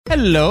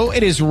Hello,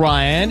 it is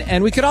Ryan,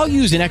 and we could all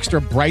use an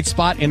extra bright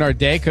spot in our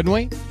day, couldn't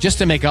we? Just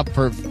to make up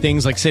for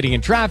things like sitting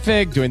in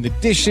traffic, doing the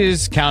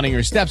dishes, counting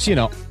your steps, you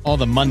know, all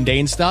the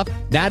mundane stuff.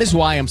 That is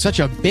why I'm such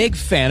a big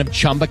fan of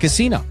Chumba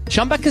Casino.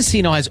 Chumba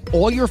Casino has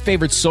all your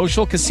favorite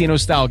social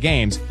casino-style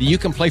games that you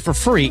can play for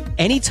free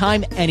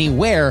anytime,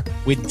 anywhere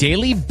with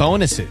daily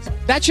bonuses.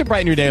 That should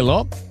brighten your day a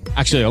little.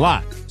 Actually, a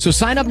lot. So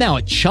sign up now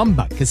at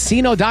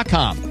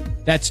ChumbaCasino.com.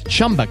 That's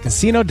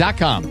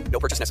ChumbaCasino.com. No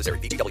purchase necessary.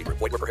 VGW Group.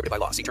 Void where prohibited by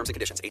law. See terms and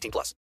conditions.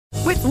 18+.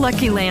 With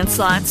Lucky Land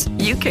Slots,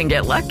 you can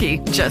get lucky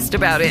just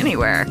about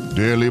anywhere.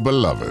 Dearly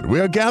beloved, we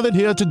are gathered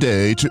here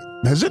today to...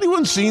 Has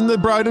anyone seen the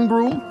bride and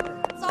groom?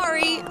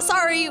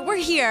 Sorry, we're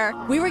here.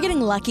 We were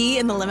getting lucky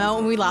in the limo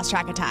and we lost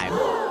track of time.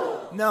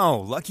 No,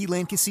 Lucky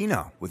Land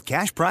Casino, with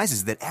cash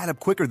prizes that add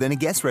up quicker than a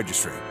guest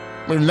registry.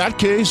 In that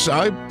case,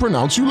 I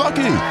pronounce you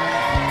lucky.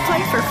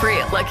 Play for free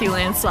at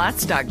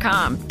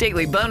LuckyLandSlots.com.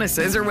 Daily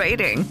bonuses are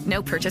waiting.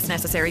 No purchase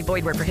necessary.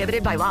 Void where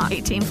prohibited by law.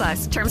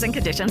 18+. Terms and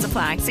conditions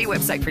apply. See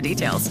website for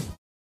details.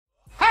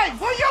 Hey,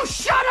 will you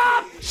shut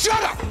up?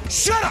 Shut up!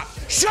 Shut up!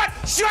 Shut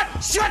up!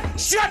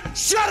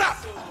 Shut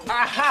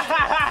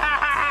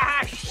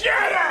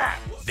up!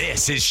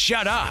 This is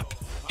Shut Up.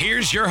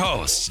 Here's your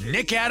hosts,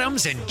 Nick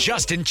Adams and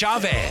Justin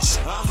Chavez.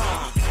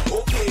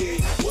 Okay,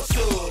 what's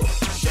up?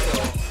 Shut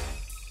up.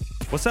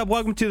 What's up?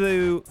 Welcome to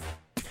the...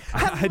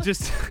 I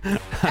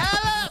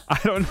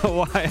don't know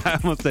why I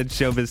almost said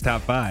Showbiz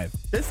Top 5.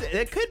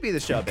 It could be the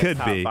Showbiz Could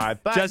Top be.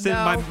 5. But Justin,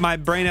 no. my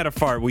brain had a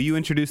fart. Will you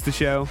introduce the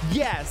show?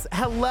 Yes.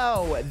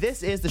 Hello.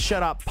 This is the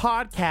Shut Up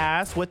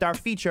Podcast with our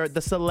feature,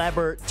 The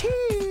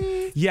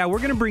Celebrity. Yeah, we're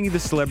going to bring you the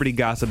celebrity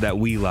gossip that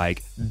we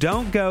like.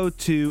 Don't go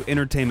to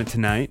Entertainment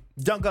Tonight.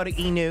 Don't go to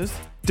E! News.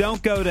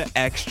 Don't go to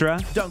Extra.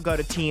 Don't go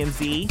to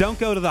TMZ. Don't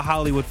go to the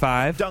Hollywood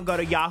 5. Don't go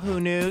to Yahoo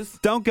News.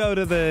 Don't go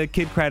to the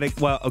Kid Craddock.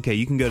 Well, okay,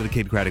 you can go to the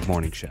Kid Craddock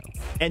Morning Show.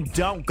 And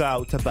don't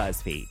go to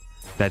BuzzFeed.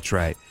 That's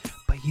right.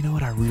 But you know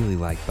what? I really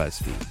like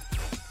BuzzFeed.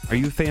 Are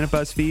you a fan of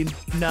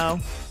BuzzFeed? No.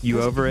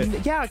 You over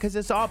it? Yeah, because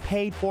it's all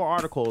paid for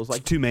articles. It's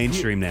too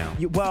mainstream now.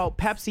 Well,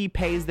 Pepsi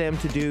pays them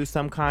to do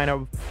some kind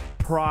of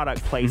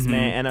product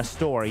placement in a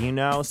store, you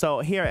know? So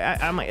here,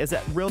 I'm like, is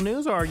that real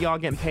news or are y'all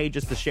getting paid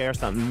just to share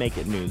something and make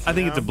it news? I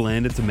think it's a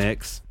blend. It's a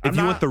mix. If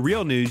you want the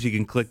real news, you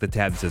can click the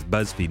tab that says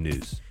BuzzFeed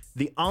News.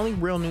 The only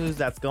real news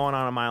that's going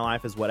on in my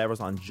life is whatever's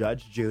on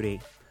Judge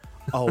Judy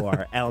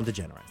or Ellen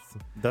DeGeneres.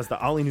 That's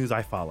the only news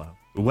I follow.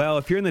 Well,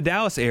 if you're in the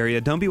Dallas area,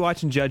 don't be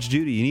watching Judge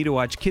Judy. You need to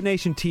watch Kid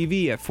Nation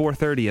TV at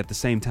 4:30 at the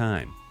same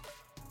time.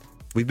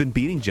 We've been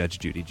beating Judge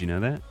Judy. Did you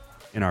know that?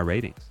 In our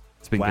ratings.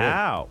 It's been good.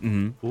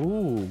 Mm-hmm.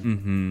 Ooh.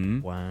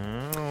 Mm-hmm.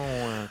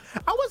 Wow.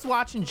 I was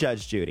watching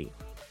Judge Judy.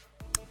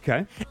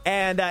 Okay.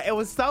 And it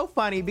was so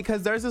funny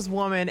because there's this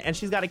woman and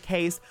she's got a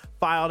case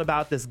filed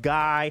about this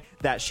guy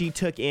that she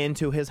took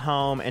into his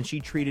home and she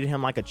treated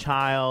him like a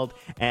child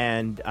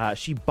and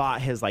she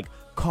bought his like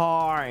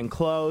car and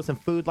clothes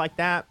and food like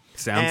that.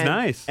 Sounds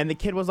nice. And the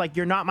kid was like,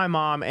 "You're not my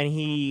mom," and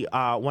he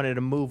wanted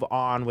to move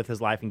on with his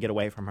life and get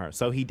away from her.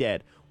 So he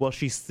did. Well,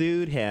 she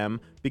sued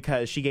him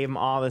because she gave him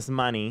all this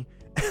money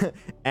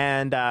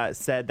and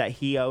said that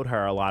he owed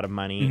her a lot of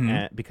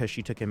money because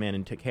she took him in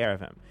and took care of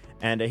him.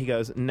 And he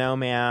goes, "No,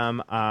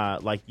 ma'am,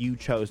 like you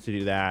chose to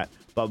do that,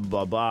 blah,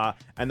 blah, blah."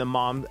 And the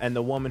mom and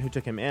the woman who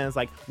took him in is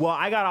like, "Well,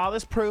 I got all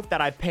this proof that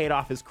I paid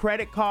off his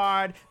credit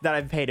card, that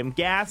I've paid him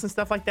gas and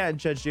stuff like that." And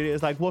Judge Judy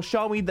is like, "Well,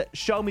 show me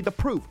the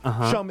proof.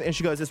 Show me." And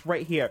she goes, "It's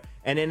right here."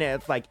 And in it,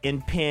 it's like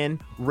in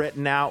pen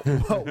written out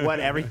what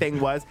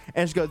everything was.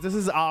 And she goes, "This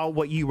is all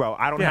what you wrote.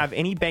 I don't have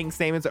any bank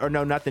statements or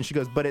no nothing." She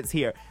goes, "But it's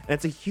here." And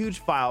it's a huge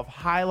file of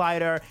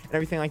highlighter and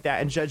everything like that.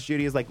 And Judge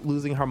Judy is like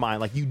losing her mind.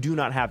 Like, you do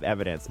not have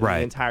evidence. And the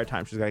entire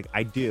time she's like,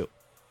 "I do."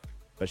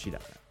 But she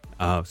doesn't.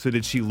 Oh, so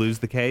did she lose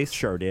the case?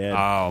 Sure did.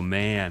 Oh,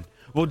 man.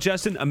 Well,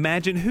 Justin,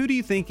 imagine, who do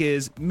you think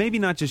is, maybe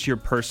not just your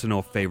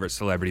personal favorite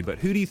celebrity, but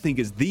who do you think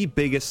is the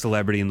biggest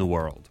celebrity in the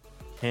world?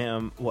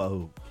 Kim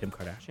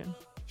Kardashian?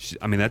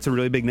 I mean, that's a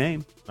really big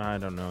name. I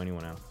don't know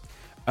anyone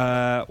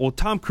else. Well,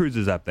 Tom Cruise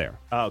is up there.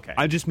 Oh, okay.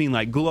 I just mean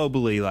like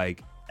globally,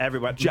 like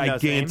everybody,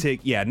 gigantic.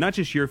 Yeah, not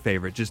just your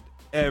favorite, just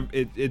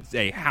it's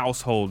a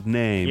household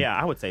name. Yeah,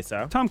 I would say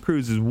so. Tom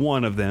Cruise is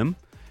one of them.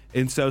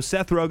 And so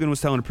Seth Rogen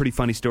was telling a pretty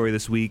funny story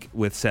this week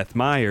with Seth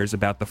Meyers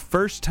about the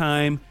first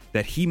time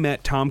that he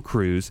met Tom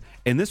Cruise.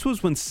 And this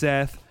was when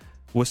Seth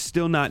was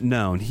still not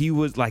known. He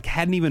was like,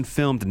 hadn't even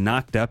filmed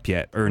Knocked Up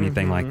yet or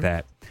anything like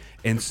that.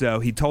 And so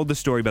he told the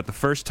story about the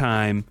first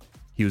time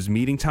he was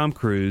meeting Tom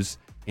Cruise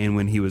and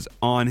when he was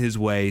on his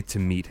way to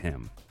meet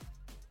him.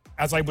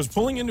 As I was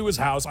pulling into his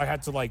house, I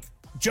had to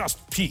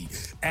just pee.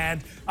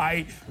 And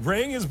I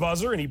rang his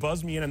buzzer and he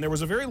buzzed me in, and there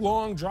was a very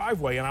long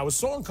driveway, and I was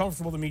so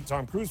uncomfortable to meet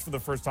Tom Cruise for the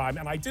first time,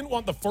 and I didn't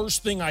want the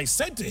first thing I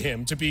said to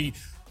him to be,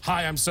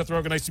 "Hi, I'm Seth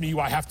Rogen, nice to meet you,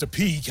 I have to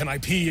pee, can I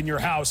pee in your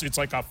house? It's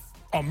like a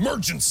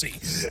emergency."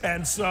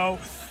 And so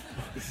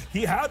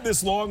he had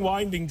this long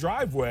winding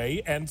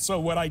driveway, and so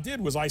what I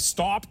did was I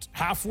stopped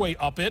halfway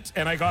up it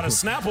and I got a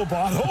Snapple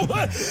bottle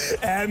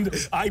and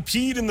I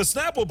peed in the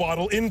Snapple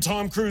bottle in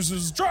Tom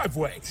Cruise's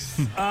driveway.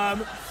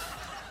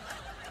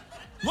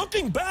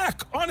 looking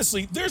back,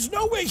 honestly, there's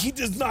no way he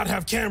does not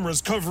have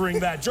cameras covering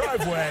that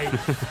driveway.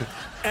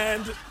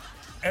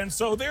 And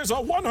so there's a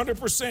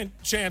 100%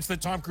 chance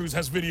that Tom Cruise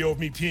has video of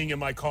me peeing in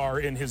my car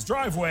in his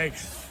driveway,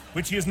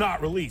 which he has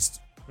not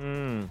released.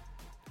 Wouldn't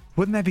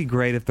that be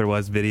great if there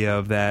was video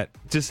of that?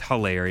 Just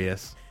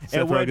hilarious.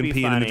 Seth It would Rogen be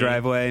peeing funny. in the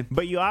driveway.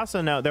 But you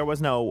also know there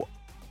was no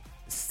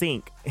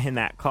sink in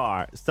that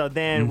car. So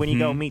then when you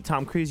go meet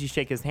Tom Cruise, you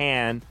shake his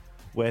hand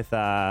with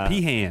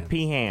Pee hand.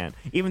 Pee hand.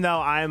 Even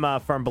though I'm a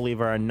firm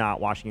believer in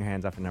not washing your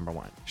hands after number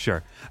one.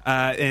 Sure.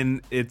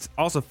 And it's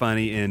also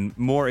funny, in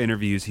more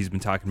interviews, he's been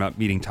talking about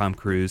meeting Tom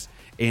Cruise.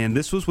 And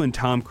this was when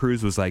Tom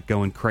Cruise was like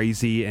going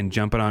crazy and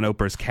jumping on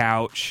Oprah's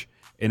couch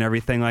and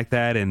everything like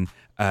that. And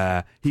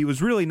he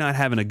was really not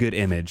having a good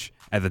image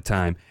at the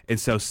time. And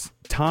so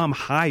Tom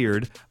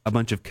hired a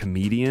bunch of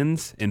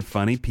comedians and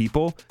funny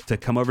people to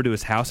come over to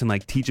his house and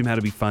like teach him how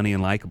to be funny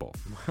and likable.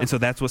 And so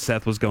that's what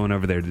Seth was going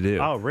over there to do.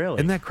 Oh, really?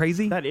 Isn't that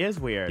crazy? That is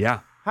weird.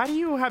 Yeah. How do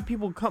you have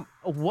people come?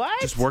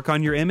 What? Just work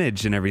on your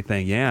image and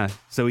everything. Yeah.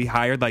 So he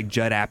hired like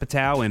Judd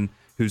Apatow, and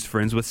who's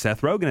friends with Seth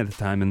Rogen at the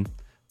time, and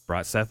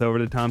brought Seth over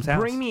to Tom's house.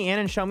 Bring me in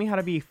and show me how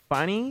to be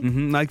funny?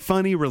 Like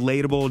funny,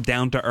 relatable,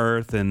 down to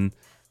earth. And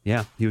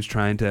yeah, he was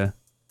trying to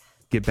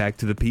get back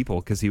to the people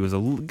because he was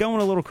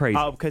going a little crazy.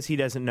 Oh, because he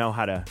doesn't know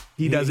how to.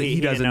 He doesn't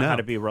know know how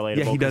to be relatable.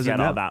 Yeah, he doesn't he had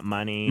know all that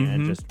money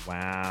and just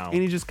wow.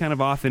 And he's just kind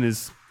of off in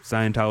his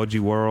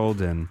Scientology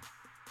world, and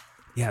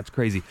yeah, it's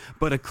crazy.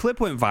 But a clip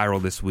went viral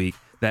this week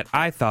that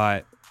I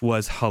thought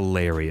was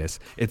hilarious.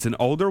 It's an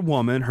older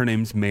woman. Her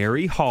name's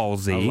Mary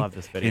Halsey. I love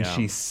this video. And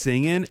she's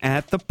singing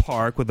at the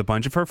park with a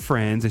bunch of her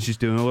friends, and she's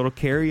doing a little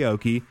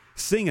karaoke,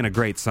 singing a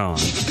great song.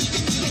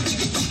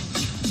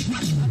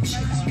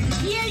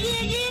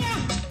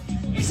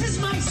 This is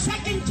my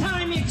second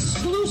time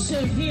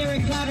exclusive here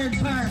at Goddard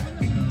Park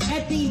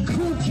at the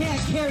Cool Cat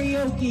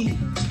Karaoke.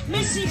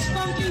 Missy's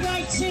funky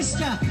white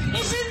sister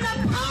is in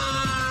the park!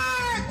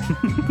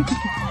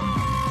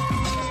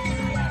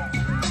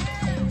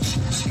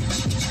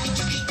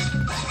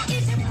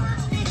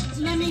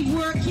 Let me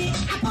work it.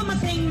 I put my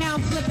thing now,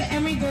 flip it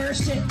and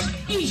reverse it.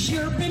 He's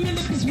your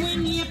mimic is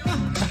win yipper.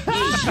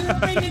 He's your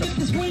mimic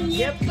is win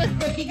yipper.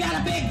 If you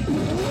got a big,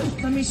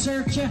 let me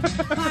search you.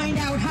 Find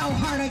out how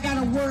hard I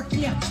gotta work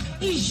you.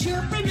 He's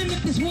your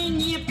mimic is win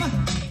yipper.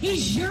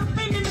 He's your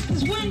mimic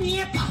is win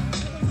yipper.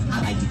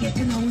 I like to get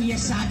to know your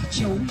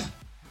sideshow.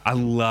 I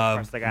love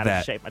First, I gotta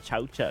that. shape my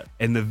chocha.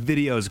 And the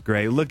video is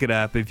great. Look it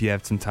up if you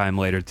have some time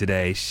later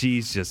today.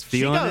 She's just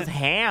feeling She goes it.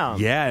 ham.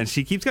 Yeah, and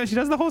she keeps going. She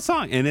does the whole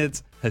song, and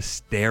it's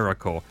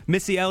hysterical.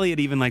 Missy Elliott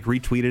even like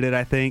retweeted it,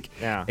 I think.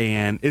 Yeah.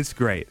 And it's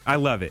great. I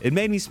love it. It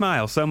made me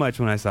smile so much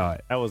when I saw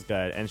it. That was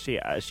good, and she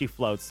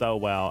floats so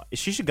well.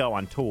 She should go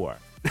on tour.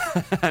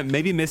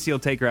 Maybe Missy will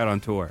take her out on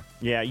tour.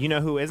 Yeah, you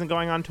know who isn't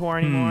going on tour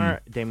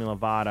anymore? Demi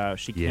Lovato.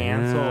 She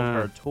canceled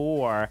her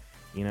tour.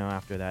 You know,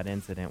 after that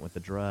incident with the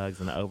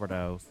drugs and the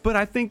overdose. But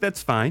I think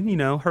that's fine. You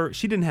know,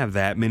 she didn't have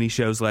that many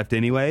shows left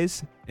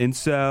anyways. And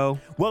so...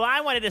 Well,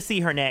 I wanted to see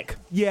her, Nick.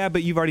 Yeah,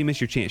 but you've already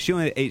missed your chance. She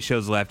only had 8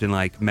 shows left in,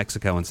 like,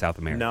 Mexico and South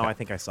America. No, I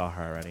think I saw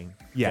her already.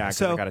 Yeah, 'cause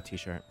so... I got a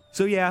T-shirt.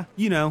 So, yeah,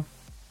 you know,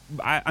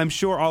 I'm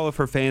sure all of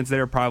her fans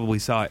there probably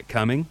saw it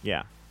coming.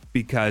 Yeah.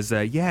 Because,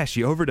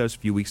 she overdosed a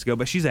few weeks ago,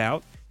 but she's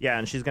out. Yeah,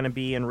 and she's going to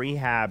be in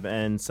rehab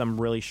in some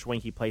really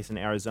schwanky place in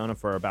Arizona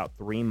for about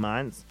 3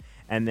 months.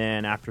 And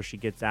then after she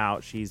gets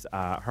out, she's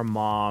her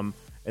mom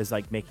is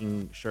like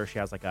making sure she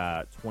has like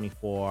a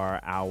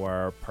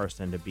 24-hour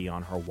person to be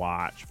on her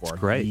watch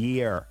for a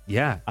year.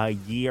 Yeah, a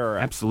year,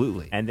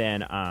 absolutely. And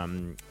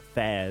then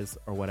Fez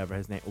or whatever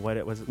his name,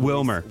 what was it?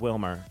 Wilmer.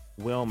 Wilmer.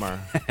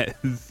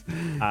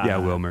 Yeah,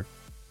 Wilmer.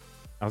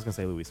 I was gonna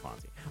say Louis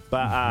Fonsi,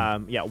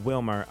 but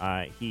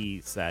Wilmer.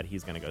 He said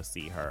he's gonna go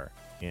see her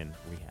in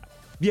rehab.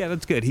 Yeah,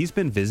 that's good. He's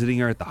been visiting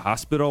her at the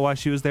hospital while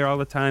she was there all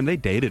the time. They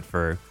dated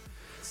for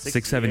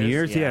 6-7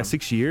 years. Yeah,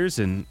 6 years,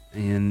 and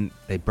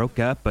they broke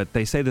up, but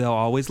they say they'll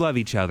always love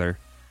each other.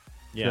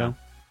 Yeah. So,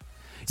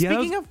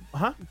 Speaking of,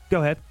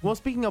 Go ahead. Well,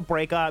 speaking of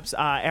breakups,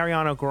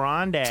 Ariana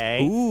Grande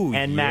and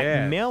yeah.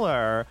 Mac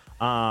Miller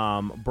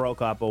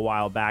broke up a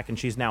while back, and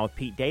she's now with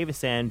Pete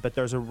Davidson. But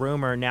there's a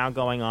rumor now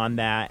going on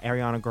that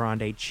Ariana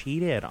Grande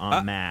cheated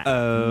on Mac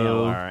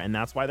Miller, and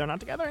that's why they're not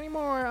together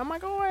anymore. Oh my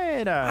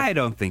god! I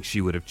don't think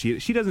she would have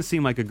cheated. She doesn't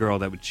seem like a girl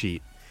that would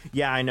cheat.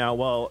 Yeah, I know.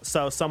 Well,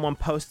 so someone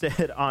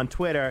posted on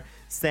Twitter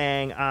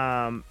saying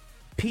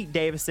Pete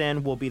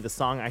Davidson will be the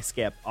song I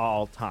skip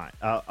all time.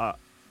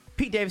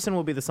 Pete Davidson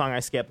will be the song I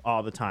skip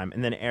all the time.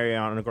 And then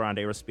Ariana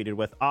Grande responded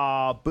with,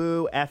 "Aw,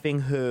 boo effing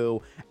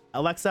who.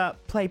 Alexa,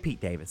 play Pete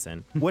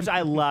Davidson." Which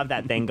I love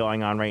that thing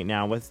going on right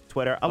now with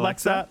Twitter.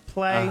 Alexa,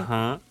 play.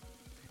 Uh-huh.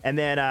 And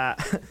then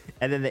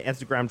the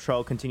Instagram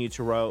troll continued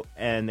to wrote,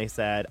 and they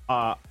said,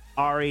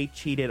 Ari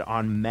cheated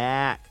on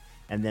Mac.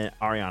 And then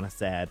Ariana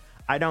said,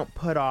 "I don't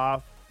put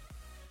off."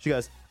 She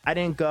goes, "I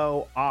didn't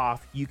go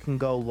off. You can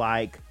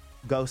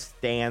go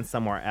stand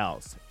somewhere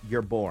else.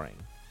 You're boring."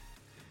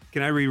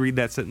 Can I reread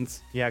that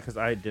sentence? Yeah, because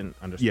I didn't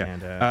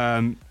understand it.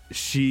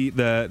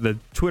 The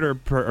Twitter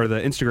or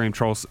the Instagram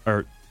trolls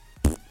or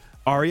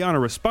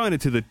Ariana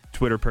responded to the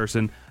Twitter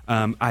person,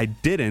 I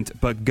didn't,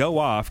 but go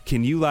off.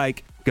 Can you,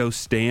 go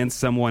stand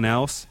someone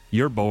else?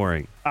 You're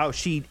boring.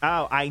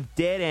 I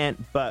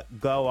didn't,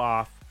 but go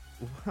off.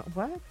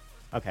 What?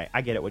 Okay,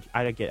 I get it.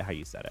 I get how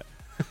you said it.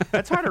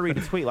 It's hard to read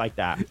a tweet like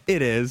that.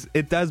 It is.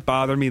 It does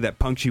bother me that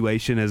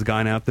punctuation has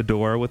gone out the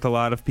door with a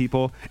lot of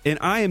people. And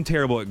I am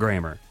terrible at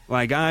grammar.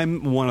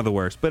 I'm one of the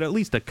worst. But at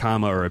least a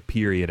comma or a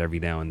period every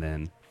now and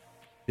then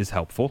is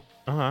helpful.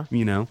 Uh-huh.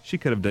 She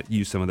could have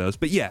used some of those.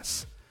 But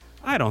yes,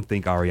 I don't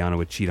think Ariana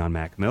would cheat on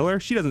Mac Miller.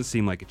 She doesn't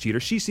seem like a cheater.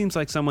 She seems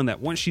like someone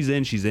that once she's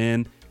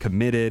in,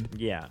 committed.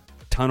 Yeah.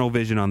 Tunnel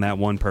vision on that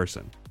one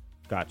person.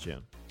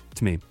 Gotcha.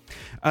 To me.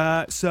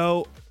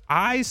 So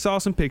I saw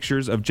some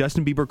pictures of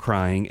Justin Bieber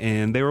crying,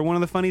 and they were one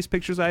of the funniest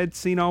pictures I had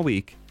seen all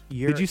week.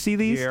 Did you see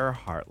these? You're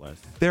heartless.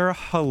 They're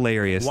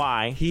hilarious.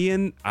 Why?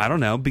 I don't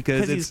know,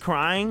 because he's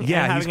crying?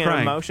 Yeah, and he's having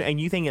crying. an emotion,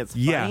 and you think it's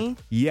funny?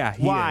 Yeah,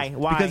 he Why? is.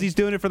 Why? Because he's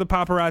doing it for the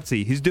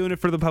paparazzi. He's doing it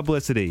for the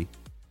publicity.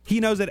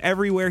 He knows that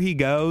everywhere he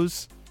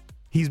goes,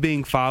 he's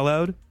being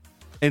followed.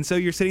 And so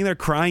you're sitting there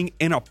crying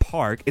in a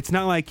park. It's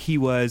not like he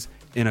was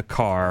in a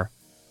car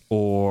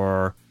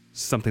or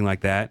something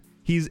like that.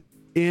 He's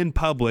in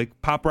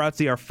public.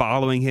 Paparazzi are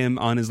following him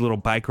on his little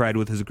bike ride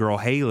with his girl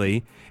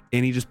Haley,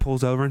 and he just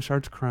pulls over and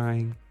starts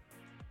crying.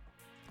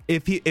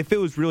 If it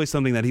was really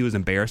something that he was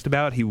embarrassed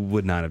about, he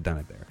would not have done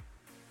it there.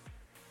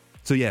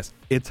 So yes,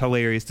 it's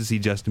hilarious to see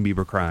Justin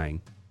Bieber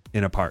crying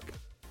in a park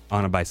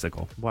on a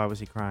bicycle. Why was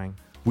he crying?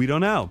 We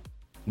don't know.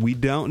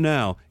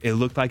 It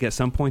looked like at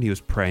some point he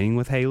was praying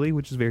with Haley,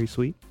 which is very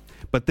sweet.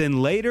 But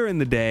then later in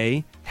the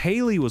day,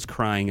 Haley was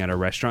crying at a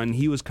restaurant and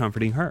he was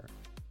comforting her.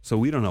 So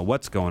we don't know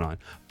what's going on.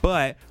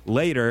 But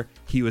later,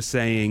 he was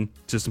saying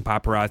to some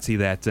paparazzi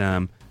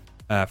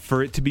that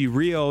for it to be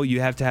real, you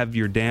have to have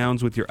your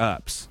downs with your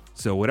ups.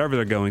 So whatever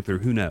they're going through,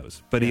 who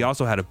knows? But he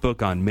also had a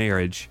book on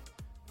marriage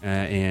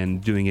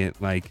and doing it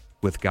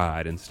with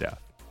God and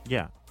stuff.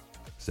 Yeah.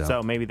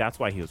 So maybe that's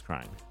why he was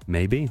crying.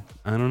 Maybe.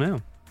 I don't know.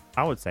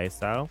 I would say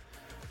so.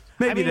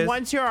 Maybe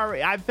once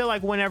I feel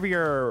like whenever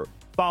you're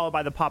followed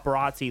by the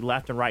paparazzi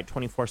left and right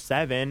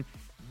 24/7,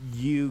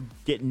 you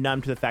get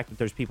numb to the fact that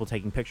there's people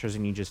taking pictures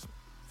and you just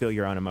feel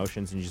your own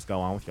emotions and you just go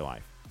on with your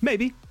life.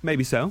 Maybe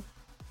so.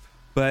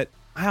 But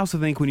I also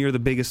think when you're the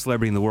biggest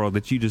celebrity in the world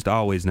that you just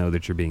always know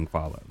that you're being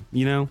followed,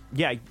 you know?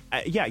 Yeah,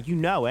 you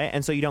know it,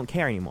 and so you don't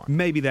care anymore.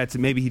 Maybe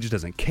he just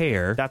doesn't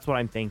care. That's what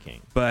I'm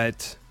thinking.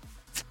 But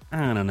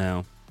I don't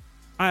know.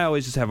 I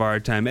always just have a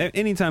hard time.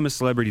 Anytime a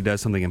celebrity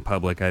does something in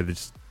public, I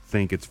just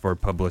think it's for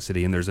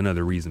publicity and there's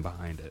another reason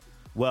behind it.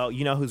 Well,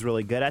 you know who's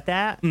really good at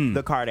that?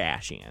 The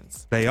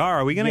Kardashians. They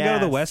are. Are we going to go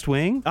to the West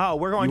Wing? Oh,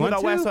 we're going to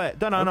the West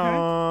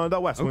Wing. The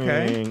West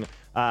Wing.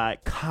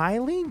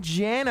 Kylie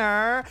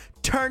Jenner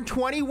turned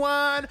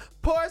 21.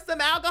 Pour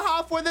some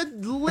alcohol for the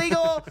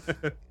legal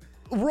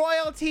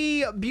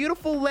royalty.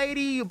 Beautiful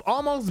lady,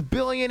 almost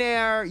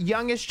billionaire,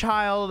 youngest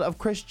child of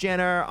Kris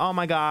Jenner. Oh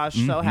my gosh,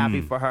 so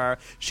happy for her.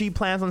 She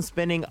plans on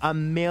spending $1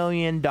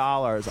 million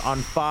on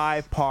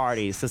 5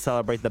 parties to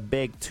celebrate the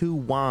big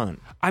 2-1.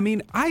 I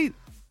mean, I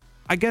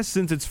guess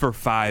since it's for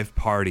 5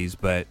 parties,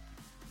 but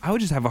I would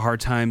just have a hard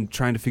time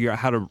trying to figure out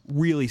how to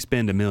really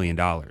spend $1 million.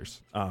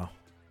 Oh.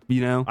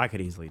 You know? I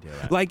could easily do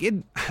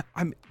it.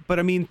 But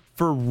I mean,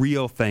 for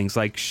real things,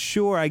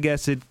 sure, I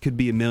guess it could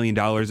be $1 million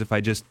if I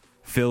just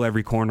fill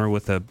every corner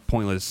with a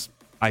pointless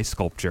ice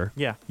sculpture.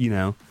 Yeah. You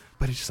know?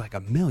 But it's just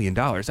 $1 million.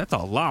 That's a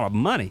lot of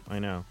money. I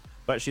know.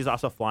 But she's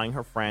also flying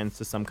her friends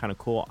to some kind of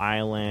cool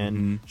island.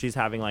 Mm-hmm. She's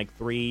having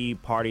 3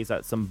 parties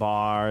at some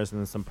bars and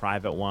then some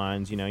private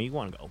ones. You know, you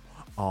want to go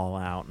all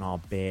out and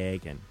all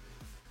big. And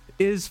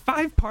is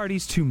 5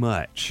 parties too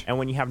much? And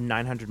when you have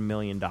 $900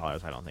 million, I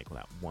don't think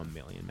that $1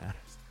 million matters.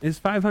 Is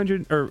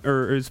 500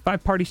 or is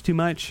 5 parties too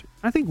much?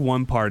 I think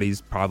 1 party's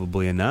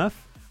probably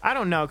enough. I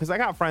don't know, because I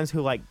got friends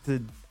who like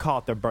to call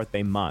it their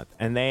birthday month,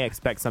 and they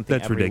expect something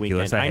That's every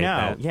ridiculous. weekend. I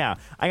know. hate that. Yeah.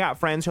 I got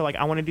friends who are like,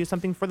 I want to do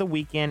something for the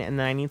weekend, and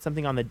then I need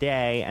something on the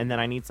day, and then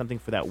I need something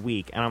for that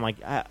week. And I'm like,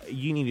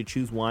 you need to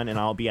choose one, and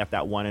I'll be at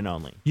that one and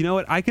only. You know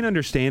what? I can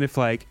understand if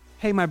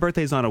hey, my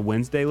birthday's on a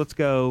Wednesday. Let's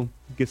go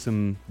get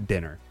some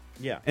dinner.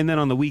 Yeah. And then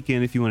on the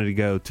weekend, if you wanted to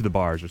go to the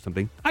bars or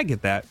something, I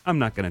get that. I'm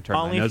not going to turn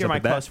Only my nose if you're up my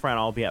at that. close friend,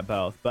 I'll be at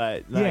both.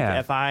 But Yeah.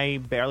 if I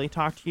barely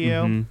talk to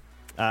you,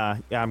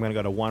 I'm going to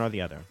go to one or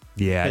the other.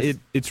 Yeah,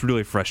 it's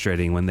really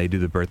frustrating when they do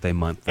the birthday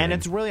month thing. And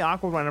it's really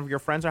awkward whenever your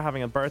friends are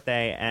having a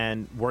birthday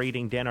and we're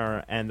eating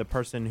dinner and the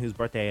person whose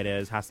birthday it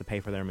is has to pay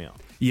for their meal.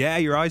 Yeah,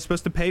 you're always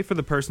supposed to pay for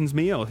the person's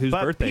meal whose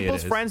birthday it is. But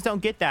people's friends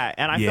don't get that.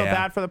 And I feel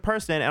bad for the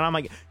person. And I'm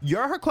like,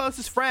 you're her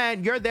closest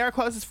friend. You're their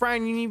closest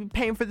friend. You need to be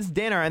paying for this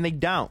dinner. And they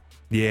don't.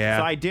 Yeah.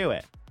 So I do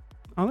it.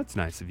 Oh, that's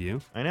nice of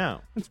you. I know.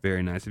 That's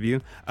very nice of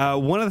you.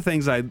 One of the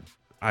things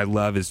I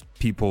love is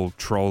people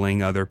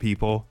trolling other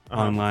people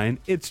online.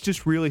 It's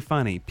just really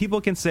funny.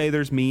 People can say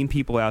there's mean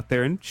people out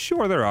there, and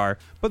sure there are,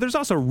 but there's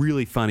also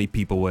really funny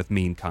people with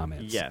mean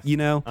comments. Yes. You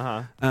know?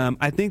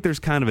 I think there's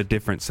kind of a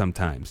difference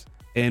sometimes.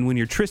 And when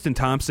you're Tristan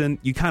Thompson,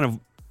 you kind of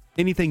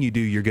anything you do,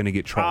 you're going to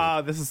get trolled.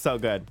 Oh, this is so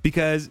good.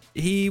 Because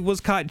he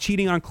was caught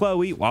cheating on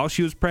Khloe while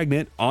she was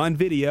pregnant on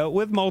video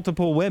with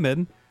multiple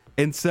women.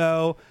 And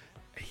so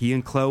he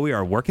and Khloe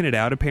are working it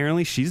out.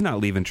 Apparently, she's not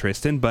leaving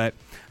Tristan, but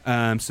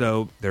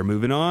so they're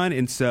moving on.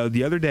 And so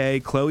the other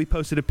day, Khloe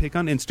posted a pic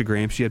on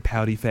Instagram. She had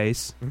pouty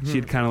face. She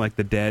had kind of like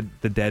the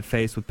dead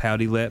face with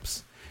pouty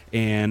lips.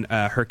 And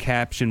her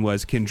caption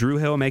was, "Can Dru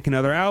Hill make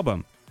another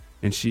album?"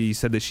 And she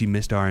said that she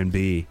missed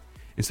R&B.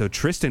 And so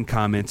Tristan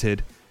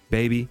commented,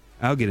 "Baby,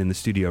 I'll get in the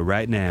studio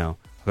right now.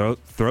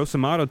 Throw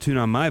some auto-tune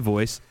on my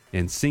voice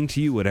and sing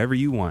to you whatever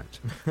you want."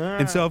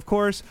 And so, of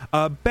course,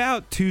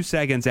 about 2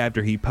 seconds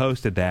after he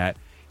posted that,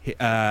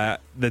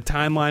 the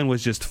timeline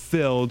was just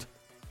filled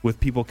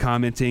with people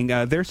commenting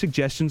their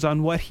suggestions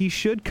on what he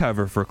should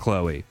cover for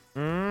Khloe.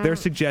 Their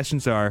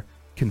suggestions are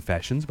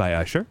Confessions by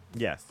Usher.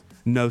 Yes.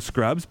 No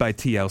Scrubs by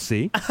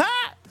TLC.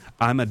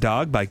 I'm a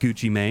Dog by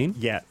Gucci Mane.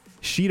 Yeah.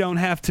 She Don't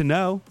Have to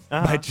Know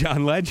by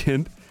John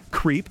Legend.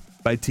 Creep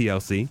by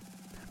TLC.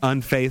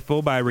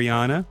 Unfaithful by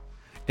Rihanna.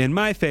 And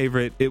my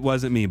favorite, It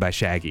Wasn't Me by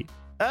Shaggy.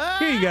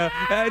 Here you go.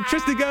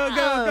 Tristan, go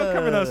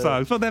cover those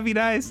songs. Won't that be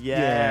nice? Yes.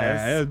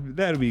 Yeah,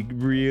 that'd be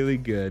really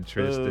good,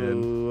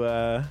 Tristan.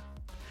 Ooh,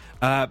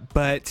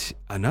 but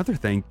another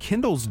thing,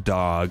 Kendall's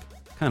dog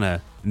kind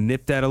of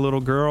nipped at a little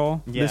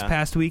girl this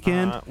past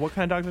weekend. What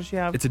kind of dog does she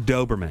have? It's a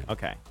Doberman.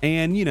 Okay.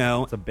 And,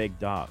 it's a big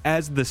dog.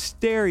 As the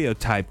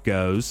stereotype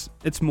goes,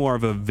 it's more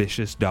of a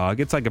vicious dog.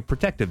 It's like a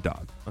protective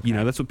dog. Okay.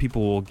 That's what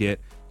people will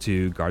get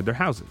to guard their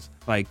houses.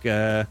 Like,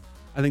 I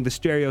think the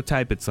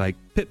stereotype, it's like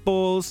pit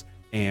bulls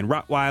and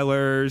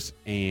Rottweilers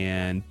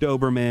and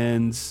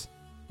Dobermans,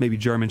 maybe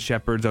German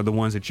Shepherds are the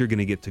ones that you're going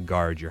to get to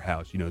guard your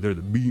house. They're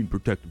the mean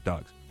protective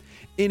dogs.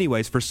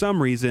 Anyways, for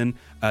some reason,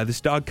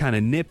 this dog kind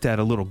of nipped at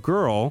a little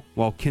girl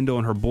while Kendall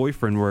and her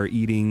boyfriend were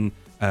eating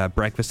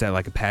breakfast at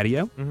like a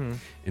patio. Mm-hmm.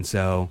 And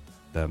so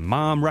the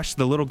mom rushed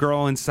the little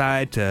girl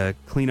inside to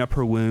clean up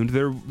her wound.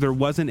 There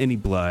wasn't any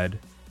blood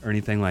or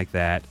anything like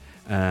that.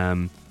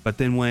 But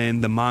then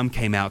when the mom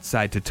came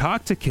outside to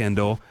talk to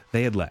Kendall,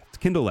 they had left.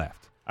 Kendall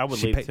left. I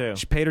would leave too.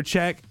 She paid her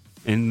check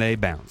and they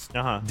bounced.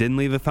 Didn't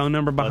leave a phone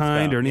number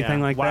behind or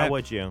anything like that. Why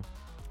would you?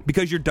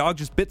 Because your dog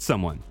just bit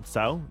someone.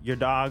 So? Your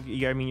dog,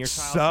 your child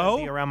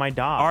shouldn't be around my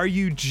dog. Are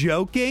you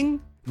joking?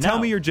 No. Tell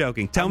me you're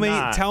joking. Tell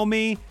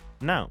me.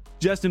 No.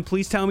 Justin,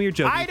 please tell me you're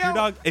joking.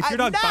 If your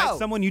dog bites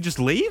someone, you just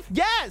leave?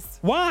 Yes.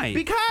 Why?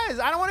 Because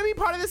I don't want to be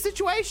part of this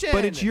situation.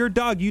 But it's your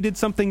dog. You did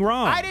something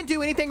wrong. I didn't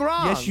do anything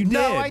wrong. Yes, you did.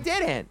 No, I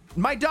didn't.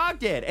 My dog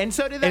did, and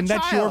so did that child. And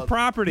that's your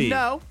property.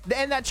 No,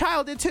 and that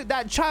child did too.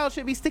 That child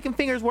should be sticking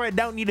fingers where it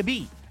don't need to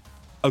be.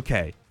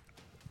 Okay.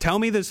 Tell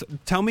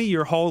me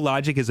your whole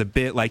logic is a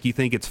bit like you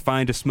think it's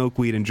fine to smoke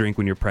weed and drink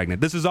when you're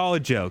pregnant. This is all a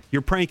joke.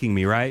 You're pranking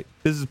me, right?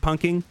 This is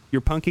punking?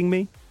 You're punking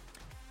me?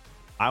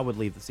 I would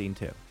leave the scene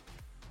too.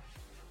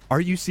 Are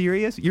you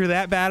serious? You're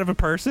that bad of a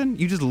person?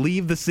 You just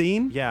leave the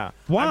scene? Yeah.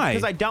 Why?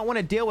 Because I don't want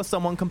to deal with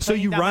someone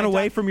complaining. So you run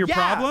away from your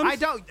problems? I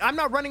don't. I'm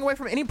not running away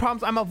from any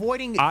problems. I'm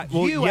avoiding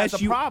you yes,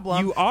 as a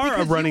problem. You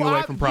are running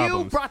away from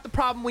problems. You brought the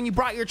problem when you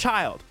brought your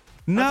child.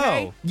 No.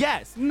 Okay?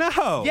 Yes.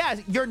 No.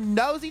 Yes. Your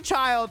nosy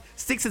child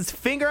sticks his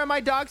finger in my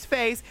dog's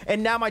face,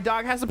 and now my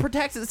dog has to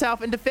protect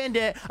itself and defend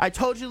it. I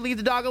told you to leave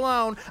the dog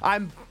alone.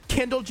 I'm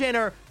Kendall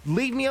Jenner.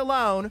 Leave me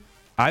alone.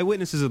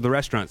 Eyewitnesses of the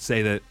restaurant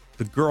say that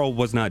the girl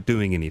was not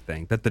doing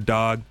anything, that the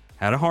dog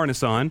had a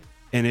harness on,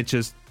 and it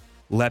just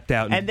leapt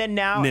out and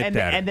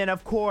then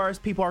of course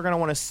people are going to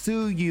want to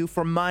sue you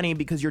for money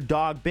because your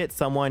dog bit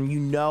someone.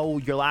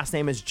 Your last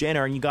name is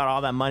Jenner and you got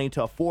all that money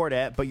to afford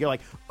it, but you're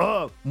like,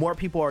 more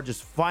people are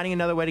just finding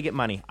another way to get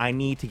money. I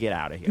need to get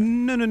out of here.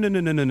 No.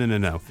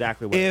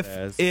 Exactly what it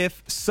is.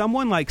 If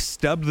someone like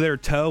stubbed their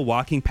toe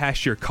walking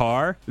past your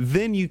car,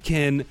 then you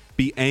can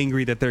be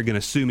angry that they're going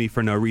to sue me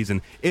for no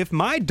reason. If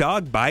my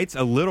dog bites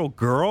a little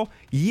girl,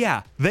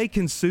 yeah, they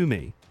can sue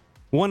me.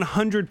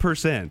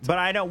 100%. But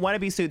I don't want to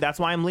be sued. That's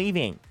why I'm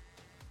leaving.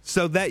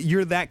 So that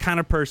you're that kind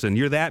of person.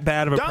 You're that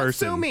bad of a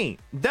person. Don't sue me.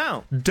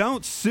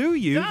 Don't sue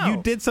you. No. You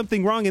did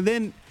something wrong, and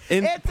then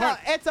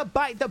it's a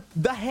bite.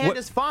 The hand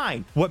is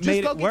fine. What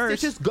made it worse?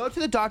 Stitches, go to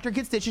the doctor,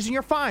 get stitches, and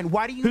you're fine.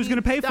 Why do you? Who's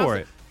going to pay for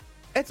it?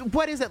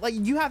 What is it like?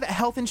 You have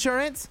health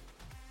insurance?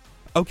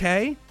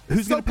 Okay.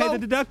 Who's going to pay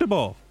the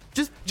deductible?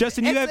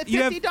 Justin, you have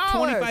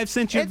 25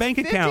 cents in your bank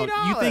account.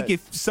 You think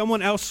if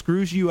someone else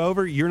screws you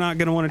over, you're not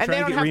going to want to try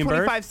to get reimbursed? And they don't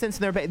have 25 cents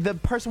in their bank. The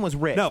person was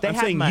rich. No, I'm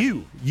saying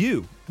money.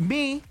 you.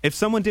 Me? If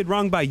someone did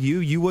wrong by you,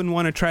 you wouldn't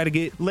want to try to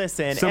get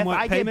if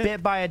I get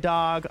bit by a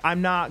dog,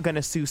 I'm not going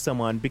to sue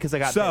someone because I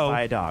got bit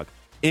by a dog.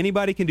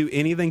 Anybody can do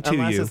anything to you.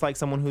 Unless it's like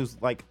someone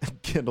who's like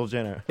Kendall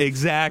Jenner.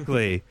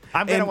 Exactly.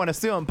 I'm going to want to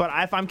sue him, but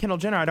if I'm Kendall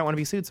Jenner, I don't want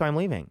to be sued, so I'm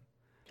leaving.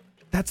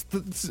 That's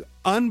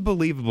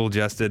unbelievable,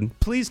 Justin.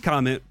 Please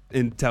comment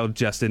and tell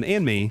Justin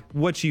and me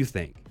what you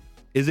think.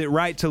 Is it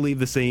right to leave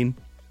the scene?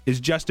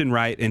 Is Justin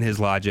right in his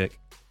logic?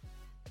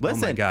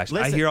 Listen, oh my gosh.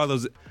 I hear all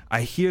those.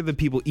 I hear the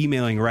people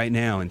emailing right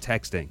now and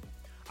texting.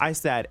 I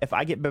said, if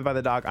I get bit by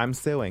the dog, I'm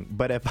suing.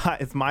 But if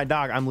it's my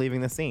dog, I'm leaving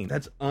the scene.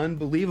 That's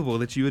unbelievable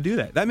that you would do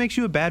that. That makes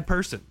you a bad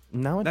person.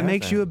 No, it that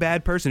makes doesn't. you a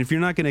bad person. If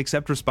you're not going to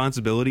accept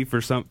responsibility for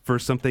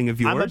something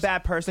of yours. I'm a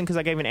bad person because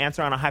I gave an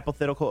answer on a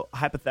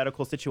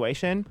hypothetical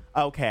situation.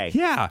 Okay.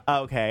 Yeah.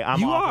 Okay.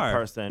 I'm You an awful are.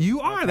 person. You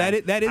are.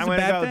 Okay. That is I'm a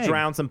bad gonna go thing.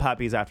 drown some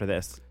puppies after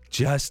this.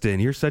 Justin,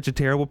 you're such a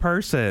terrible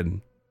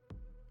person.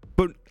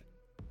 But,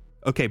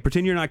 okay,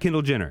 pretend you're not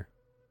Kendall Jenner.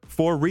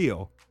 For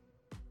real.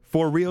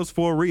 For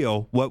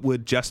real, what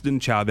would Justin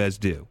Chavez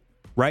do?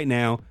 Right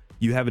now,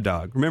 you have a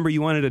dog. Remember,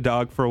 you wanted a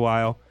dog for a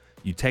while.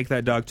 You take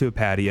that dog to a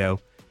patio.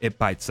 It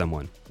bites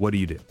someone. What do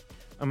you do?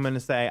 I'm going to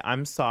say,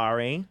 I'm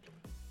sorry.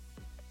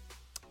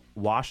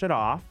 Wash it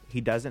off. He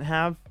doesn't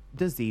have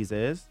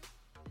diseases.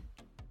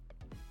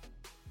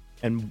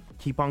 And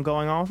keep on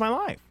going on with my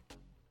life.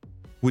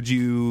 Would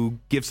you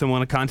give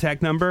someone a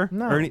contact number?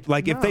 No. Or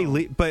if they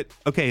leave, but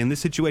okay, in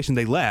this situation,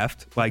 they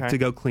left, to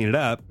go clean it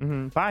up.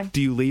 Mm-hmm. Bye.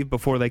 Do you leave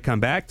before they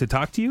come back to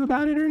talk to you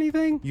about it or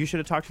anything? You should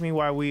have talked to me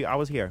while I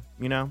was here.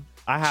 You know,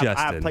 I have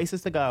Justin.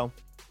 places to go.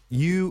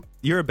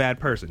 You're a bad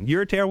person.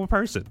 You're a terrible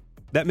person.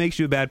 That makes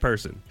you a bad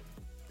person.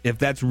 If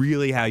that's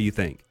really how you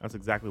think. That's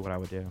exactly what I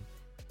would do.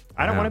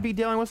 I don't want to be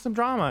dealing with some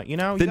drama, you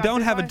know? Then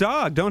don't have a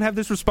dog. Don't have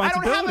this I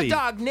responsibility. don't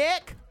have a dog,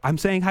 Nick. I'm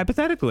saying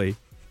hypothetically.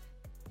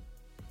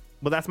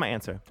 Well, that's my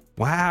answer.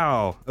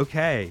 Wow.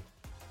 Okay.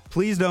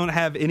 Please don't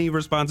have any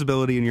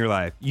responsibility in your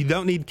life. You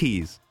don't need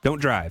keys. Don't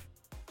drive.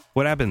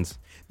 What happens?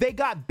 They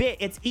got bit.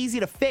 It's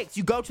easy to fix.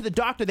 You go to the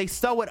doctor, they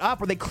sew it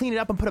up, or they clean it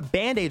up and put a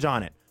Band-Aid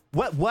on it.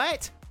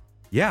 What?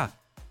 Yeah.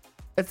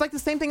 It's like the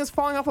same thing as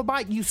falling off a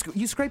bike. You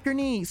scrape your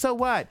knee. So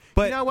what?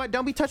 But you know what?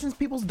 Don't be touching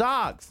people's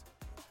dogs.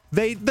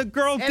 The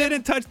girl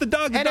didn't touch the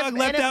dog. The dog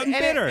left out and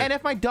bit her. And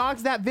if my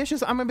dog's that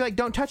vicious, I'm going to be like,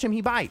 don't touch him.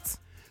 He bites.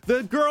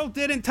 The girl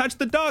didn't touch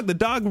the dog. The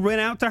dog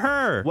went out to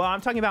her. Well,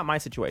 I'm talking about my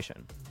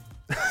situation.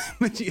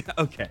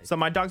 Okay. So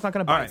my dog's not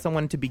going to bite All right.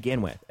 someone to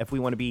begin with, if we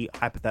want to be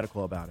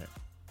hypothetical about it.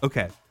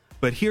 Okay.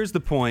 But here's the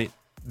point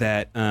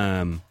that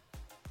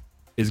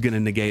is going to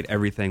negate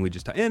everything we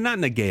just talked. And not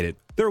negate it.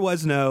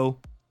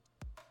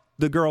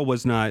 The girl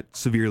was not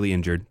severely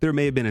injured. There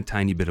may have been a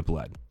tiny bit of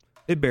blood.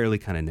 It barely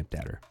kind of nipped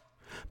at her.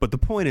 But the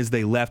point is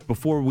they left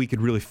before we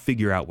could really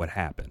figure out what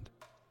happened.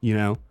 You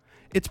know?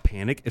 It's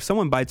panic. If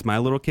someone bites my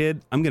little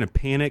kid, I'm going to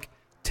panic,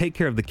 take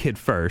care of the kid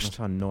first. That's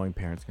how annoying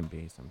parents can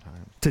be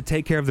sometimes. To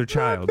take care of their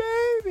child.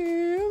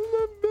 Baby,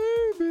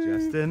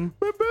 Justin.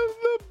 All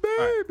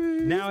right.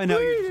 Now I know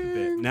you're just a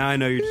bit. Now I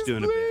know you're just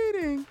doing a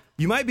bit.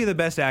 You might be the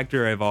best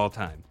actor of all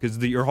time because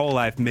your whole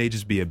life may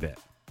just be a bit,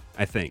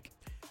 I think.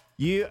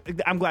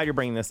 I'm glad you're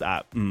bringing this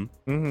up.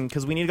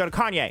 Because we need to go to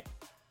Kanye.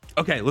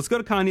 Okay, let's go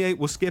to Kanye.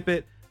 We'll skip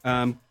it.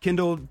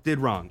 Kendall did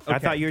wrong. Okay. I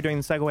thought you were doing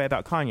the segue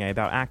about Kanye,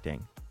 about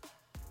acting.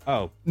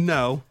 Oh,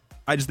 no.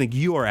 I just think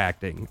you're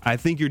acting. I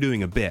think you're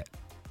doing a bit.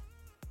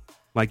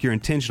 Like you're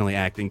intentionally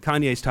acting.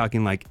 Kanye's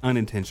talking like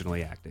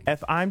unintentionally acting.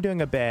 If I'm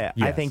doing a bit, I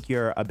Yes. think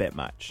you're a bit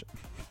much.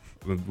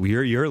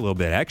 You're a little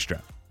bit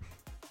extra.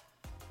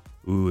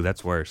 Ooh,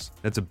 that's worse.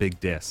 That's a big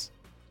diss.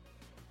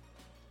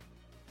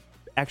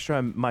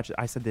 Extra much.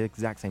 I said the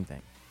exact same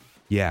thing.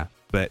 Yeah,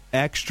 but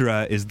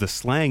extra is the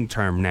slang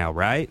term now,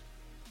 right?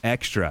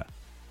 Extra.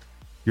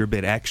 You're a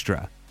bit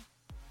extra.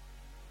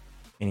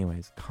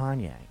 Anyways,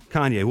 Kanye.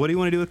 Kanye, what do you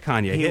want to do with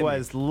Kanye? He Hit me.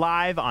 was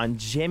live on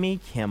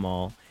Jimmy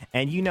Kimmel.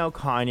 And you know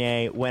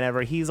Kanye,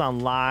 whenever he's on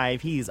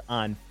live, he's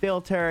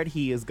unfiltered.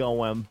 He is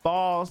going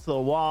balls to the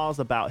walls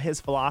about his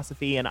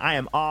philosophy, and I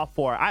am all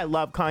for it. I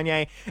love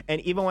Kanye.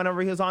 And even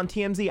whenever he was on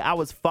TMZ, I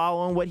was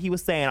following what he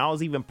was saying. I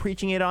was even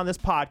preaching it on this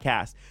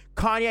podcast.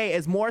 Kanye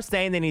is more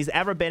sane than he's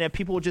ever been, and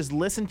people will just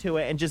listen to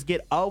it and just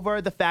get over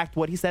the fact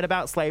what he said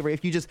about slavery.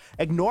 If you just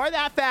ignore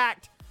that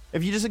fact,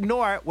 if you just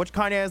ignore it, which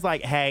Kanye is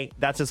like, hey,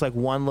 that's just like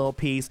one little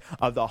piece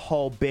of the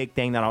whole big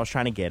thing that I was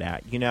trying to get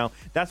at. You know,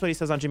 that's what he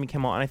says on Jimmy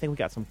Kimmel. And I think we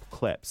got some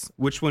clips.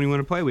 Which one do you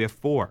want to play? We have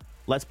 4.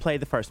 Let's play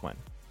the first one.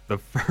 The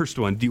first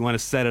one. Do you want to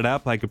set it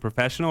up like a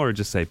professional or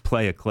just say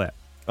play a clip?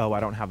 Oh, I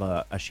don't have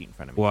a sheet in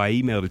front of me. Well, I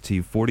emailed it to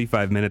you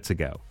 45 minutes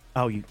ago.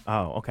 Oh,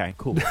 okay,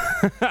 cool.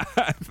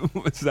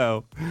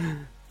 So,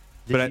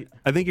 I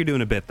think you're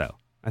doing a bit though.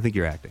 I think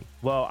you're acting.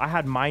 Well, I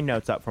had my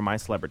notes up for my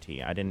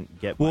celebrity. I didn't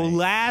get Well,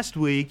 last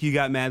week you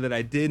got mad that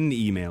I didn't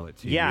email it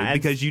to you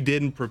because you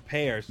didn't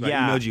prepare. So I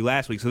emailed you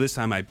last week. So this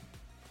time I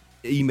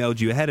emailed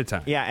you ahead of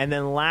time. Yeah, and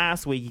then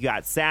last week you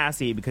got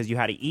sassy because you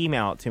had to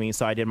email it to me,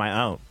 so I did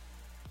my own.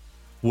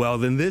 Well,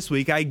 then this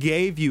week I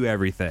gave you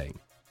everything.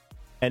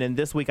 And then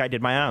this week I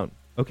did my own.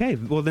 Okay,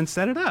 well then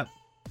set it up.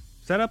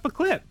 Set up a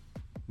clip.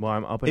 Well,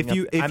 I'm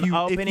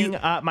opening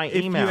up my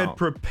email. If you had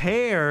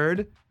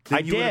prepared...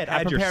 I did.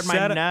 I prepared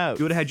my notes.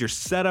 You would have had your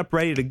setup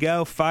ready to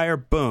go. Fire,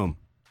 boom.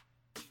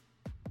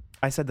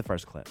 I said the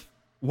first clip.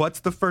 What's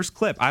the first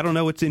clip? I don't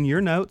know what's in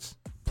your notes.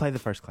 Play the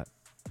first clip.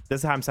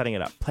 This is how I'm setting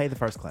it up. Play the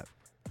first clip.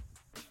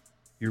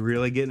 You're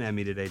really getting at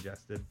me today,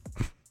 Justin.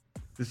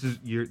 This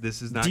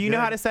is not. Do you good.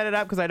 know how to set it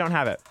up? Because I don't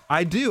have it.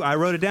 I do. I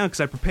wrote it down because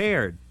I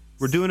prepared.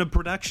 We're doing a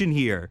production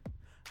here.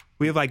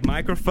 We have like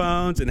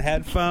microphones and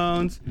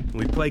headphones, and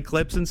we play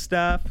clips and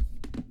stuff.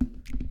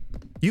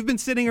 You've been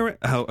sitting around.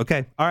 Oh,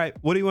 okay. All right.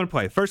 What do you want to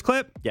play? First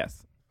clip?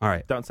 Yes. All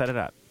right. Don't set it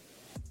up.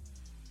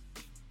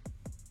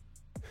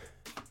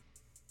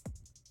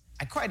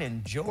 I quite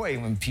enjoy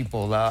when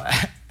people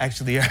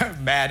actually are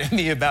mad at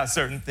me about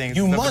certain things.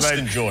 You must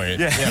enjoy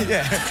it.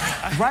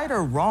 Yeah. Right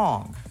or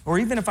wrong, or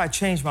even if I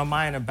change my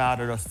mind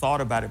about it or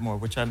thought about it more,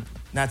 which I'm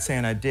not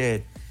saying I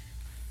did,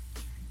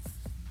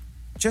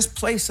 just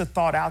place a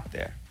thought out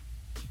there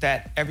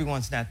that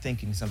everyone's not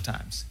thinking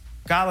sometimes.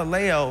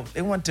 Galileo,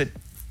 they want to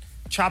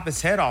chop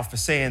his head off for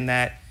saying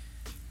that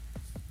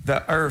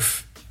the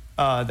earth,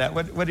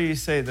 what do you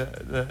say,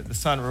 the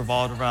sun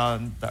revolved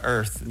around the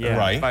earth,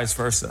 Right. Vice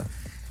versa.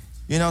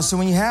 You know, so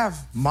when you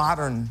have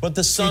modern, but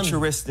the sun,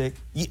 futuristic,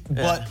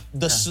 I'm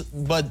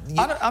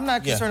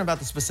not concerned about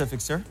the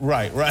specifics, sir.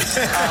 Right.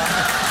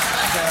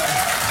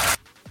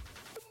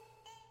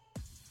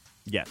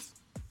 Yes.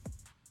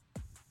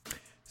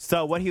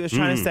 So what he was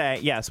trying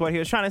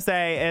to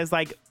say, is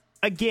like,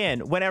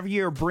 again, whenever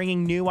you're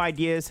bringing new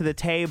ideas to the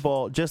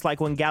table, just like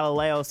when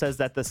Galileo says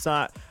that the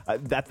sun,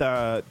 that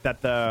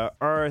the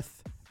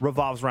Earth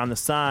revolves around the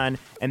sun,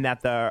 and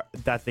that the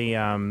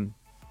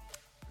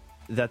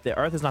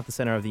Earth is not the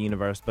center of the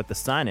universe, but the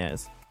sun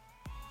is.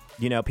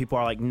 You know, people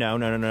are like, no,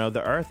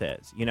 the Earth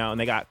is. You know,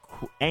 and they got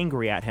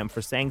angry at him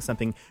for saying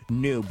something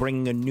new,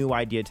 bringing a new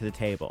idea to the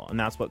table. And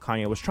that's what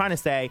Kanye was trying to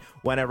say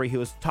whenever he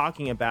was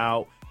talking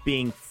about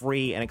being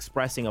free and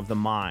expressing of the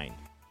mind.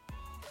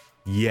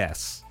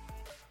 Yes.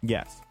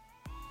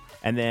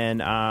 And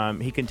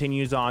then he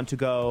continues on to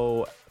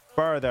go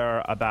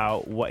further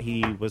about what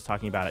he was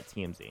talking about at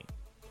TMZ.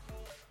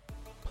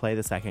 Play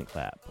the second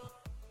clip.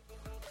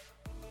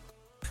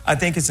 I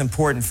think it's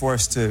important for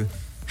us to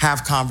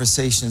have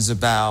conversations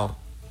about,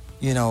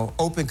 you know,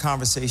 open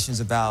conversations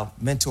about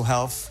mental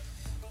health,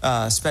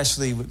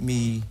 especially with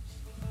me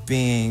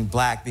being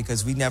Black,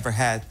 because we never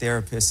had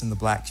therapists in the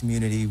Black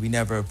community. We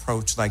never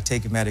approached like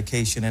taking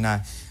medication. And I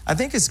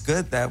think it's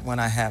good that when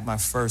I had my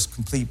first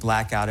complete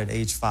blackout at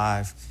age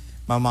 5,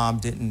 my mom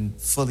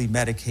didn't fully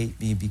medicate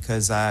me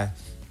because I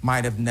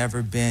might have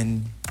never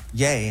been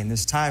yay. And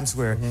there's times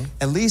where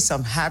at least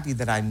I'm happy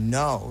that I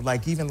know,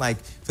 like even like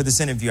for this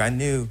interview, I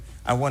knew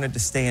I wanted to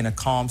stay in a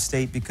calm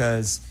state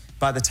because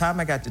by the time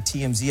I got to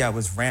TMZ, I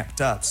was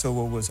ramped up. So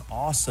what was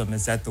awesome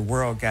is that the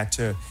world got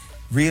to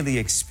really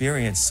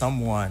experience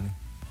someone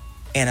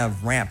in a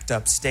ramped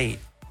up state.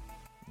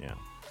 Yeah.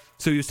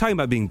 So he was talking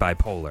about being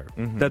bipolar.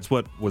 That's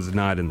what was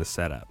not in the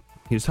setup.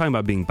 He was talking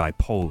about being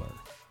bipolar.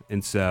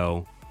 And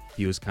so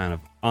he was kind of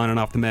on and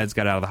off the meds,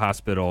 got out of the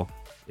hospital,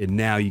 and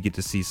now you get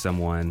to see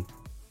someone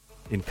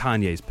in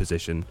Kanye's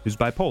position who's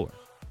bipolar.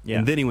 Yeah.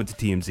 And then he went to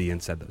TMZ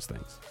and said those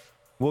things.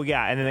 Well,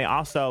 yeah, and then they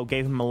also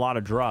gave him a lot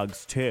of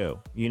drugs, too,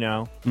 you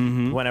know?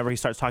 Whenever he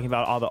starts talking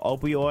about all the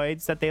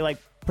opioids that they, like,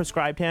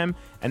 prescribed him,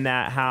 and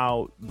that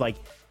how, like,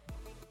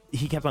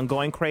 he kept on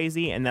going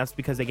crazy, and that's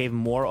because they gave him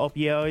more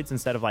opioids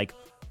instead of, like,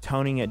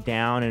 toning it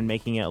down and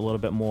making it a little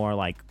bit more,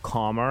 like,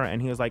 calmer.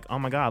 And he was like, oh,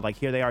 my God, like,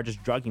 here they are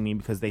just drugging me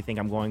because they think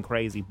I'm going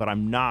crazy, but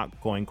I'm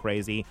not going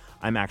crazy.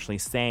 I'm actually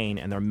sane,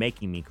 and they're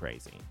making me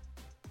crazy.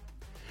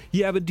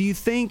 Yeah, but do you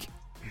think,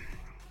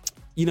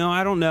 you know,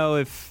 I don't know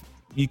if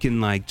you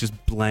can like just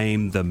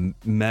blame the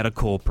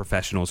medical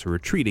professionals who were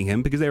treating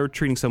him because they were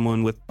treating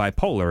someone with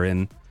bipolar,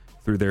 and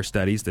through their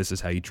studies, this is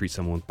how you treat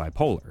someone with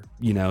bipolar,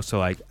 you know? So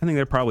like, I think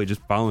they're probably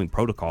just following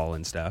protocol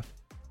and stuff.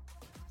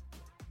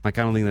 Like,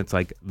 I don't think that's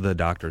like the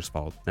doctor's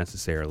fault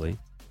necessarily.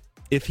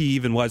 If he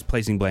even was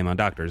placing blame on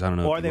doctors, I don't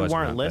know. Or if he they was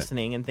weren't not,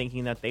 listening and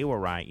thinking that they were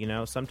right. You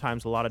know,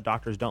 sometimes a lot of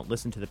doctors don't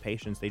listen to the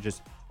patients. They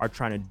just are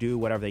trying to do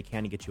whatever they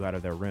can to get you out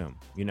of their room,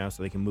 you know,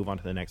 so they can move on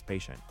to the next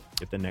patient,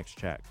 get the next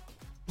check.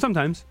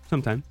 Sometimes.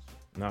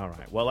 All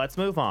right. Well, let's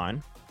move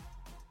on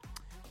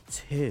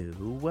to...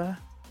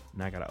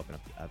 Now I got to open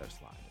up the other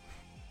slide.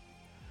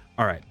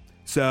 All right.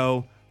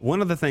 So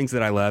one of the things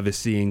that I love is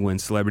seeing when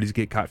celebrities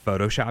get caught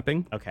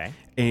photoshopping. Okay.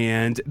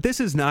 And this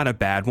is not a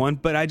bad one,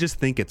 but I just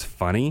think it's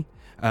funny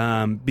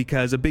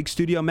because a big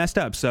studio messed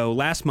up. So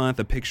last month,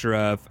 a picture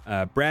of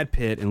Brad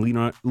Pitt and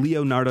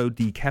Leonardo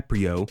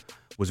DiCaprio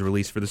was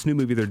released for this new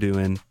movie they're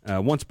doing,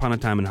 Once Upon a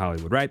Time in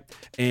Hollywood, right?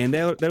 And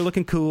they're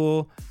looking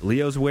cool.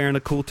 Leo's wearing a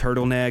cool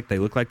turtleneck. They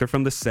look like they're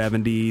from the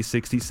 70s,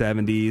 60s,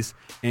 70s,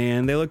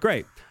 and they look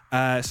great.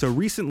 So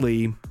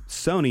recently,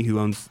 Sony,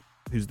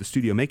 who's the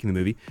studio making the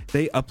movie,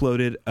 they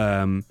uploaded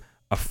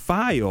a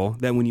file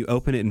that when you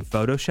open it in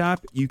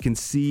Photoshop, you can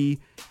see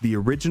the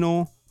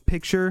original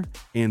picture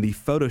and the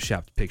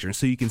Photoshopped picture.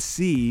 So you can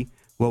see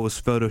what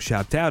was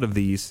Photoshopped out of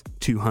these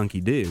two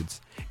hunky dudes.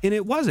 And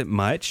it wasn't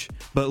much,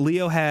 but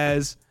Leo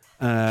has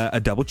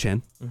a double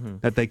chin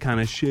that they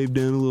kind of shaved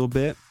down a little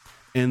bit.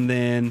 And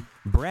then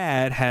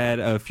Brad had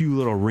a few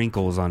little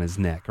wrinkles on his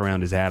neck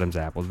around his Adam's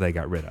apple that they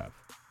got rid of.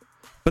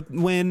 But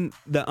when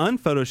the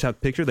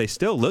unphotoshopped picture, they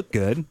still look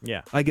good.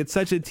 Yeah. Like, it's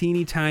such a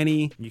teeny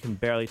tiny... You can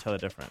barely tell the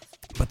difference.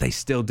 But they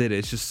still did it.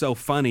 It's just so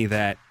funny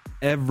that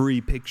every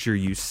picture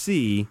you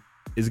see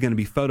is going to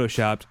be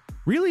photoshopped,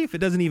 really, if it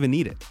doesn't even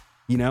need it.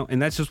 You know?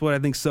 And that's just what I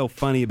think's so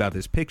funny about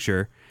this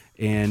picture,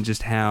 and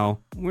just how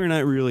we're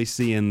not really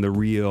seeing the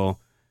real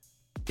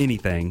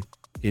anything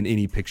in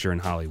any picture in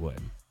Hollywood.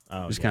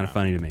 Oh, Which is kind of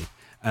funny to me.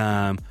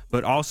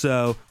 But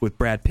also with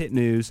Brad Pitt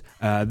news,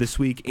 this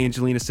week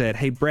Angelina said,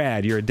 "Hey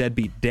Brad, you're a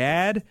deadbeat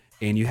dad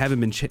and you haven't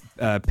been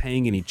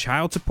paying any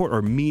child support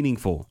or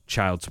meaningful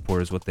child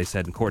support," is what they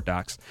said in court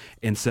docs.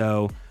 And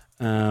so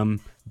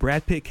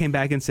Brad Pitt came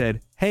back and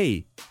said,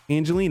 "Hey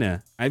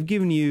Angelina, I've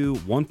given you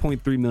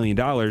 $1.3 million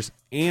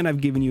and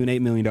I've given you an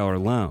 $8 million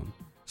loan.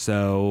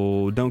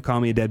 So don't call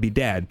me a deadbeat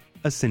dad."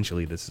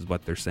 Essentially, this is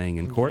what they're saying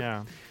in court.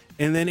 Yeah.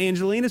 And then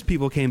Angelina's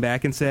people came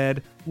back and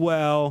said,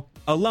 "Well,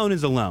 a loan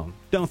is a loan.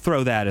 Don't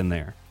throw that in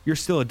there. You're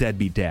still a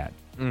deadbeat dad.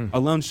 A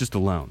loan's just a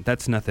loan.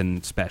 That's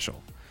nothing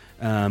special."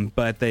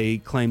 But they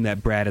claim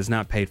that Brad has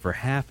not paid for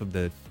half of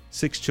the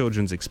 6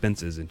 children's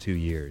expenses in 2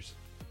 years.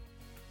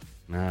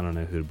 I don't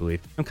know who to believe.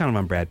 I'm kind of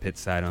on Brad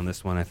Pitt's side on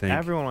this one, I think.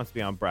 Everyone wants to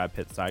be on Brad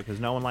Pitt's side because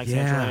no one likes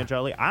Angelina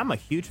Jolie. I'm a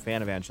huge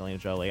fan of Angelina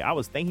Jolie. I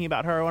was thinking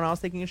about her when I was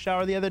taking a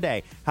shower the other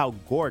day. How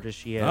gorgeous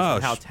she is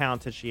and how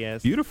talented she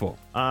is. Beautiful.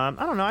 I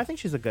don't know. I think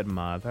she's a good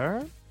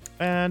mother.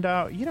 And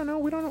you don't know.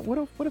 We don't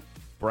know. What if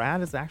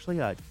Brad is actually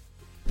a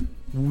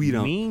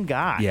mean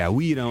guy? Yeah,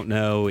 we don't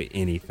know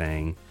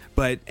anything.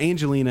 But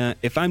Angelina,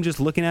 if I'm just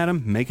looking at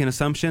him, making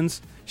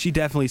assumptions, she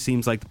definitely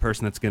seems like the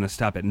person that's going to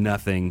stop at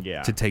nothing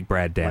to take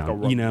Brad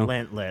down. Like a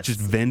relentless, just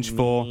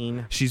vengeful.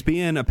 mean. She's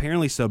being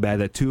apparently so bad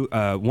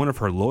that one of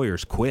her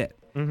lawyers quit.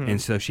 Mhm.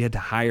 And so she had to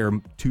hire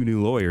 2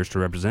 new lawyers to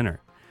represent her.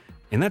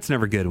 And that's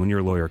never good when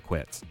your lawyer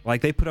quits.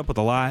 Like, they put up with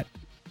a lot,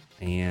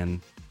 and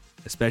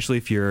especially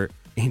if you're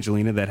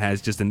Angelina that has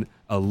just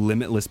a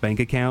limitless bank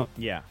account.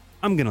 Yeah.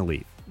 I'm going to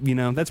leave.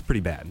 That's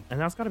pretty bad. And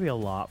that's got to be a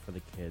lot for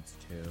the kids,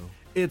 too.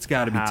 It's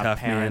got to be tough,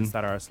 parents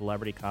man. that are a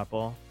celebrity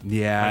couple.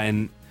 Yeah,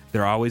 and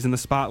they're always in the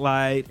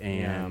spotlight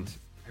and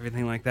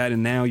everything like that.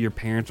 And now your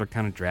parents are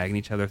kind of dragging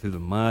each other through the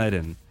mud,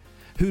 and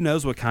who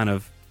knows what kind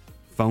of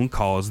phone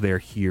calls they're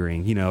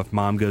hearing. If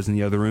mom goes in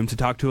the other room to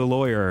talk to a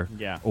lawyer,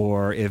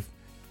 or if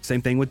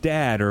same thing with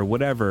dad or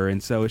whatever.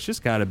 And so it's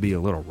just got to be a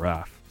little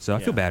rough. So I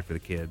feel bad for the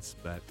kids,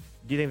 but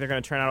do you think they're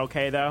going to turn out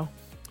okay, though?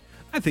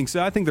 I think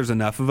so. I think there's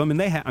enough of them, and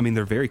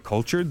they're very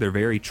cultured. They're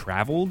very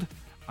traveled.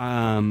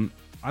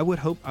 I would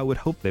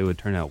hope they would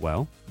turn out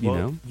well.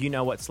 You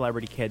know what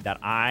celebrity kid that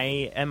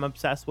I am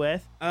obsessed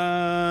with?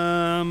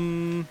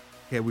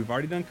 Okay, we've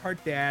already done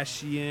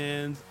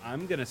Kardashians.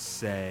 I'm gonna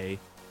say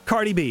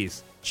Cardi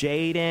B's.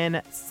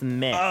 Jaden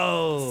Smith,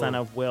 son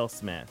of Will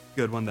Smith.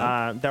 Good one,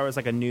 though. There was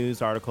like a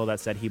news article that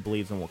said he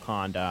believes in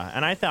Wakanda,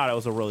 and I thought it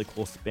was a really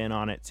cool spin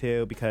on it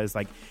too, because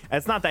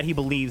it's not that he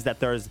believes that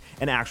there's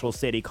an actual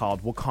city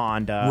called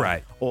Wakanda,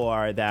 right?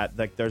 Or that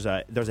there's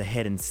a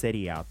hidden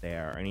city out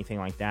there or anything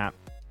like that.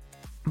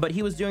 But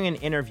he was doing an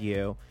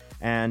interview,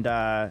 and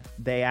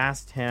they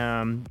asked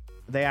him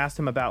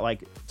about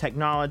like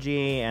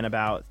technology and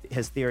about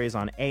his theories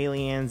on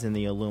aliens and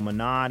the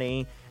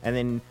Illuminati, and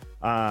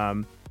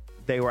then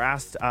they were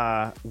asked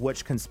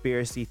which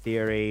conspiracy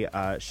theory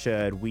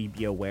should we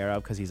be aware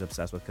of, because he's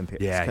obsessed with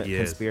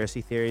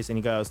conspiracy theories. And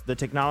he goes, the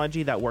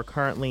technology that we're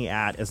currently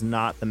at is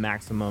not the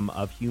maximum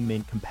of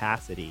human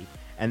capacity,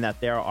 and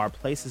that there are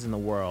places in the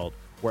world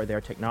where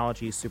their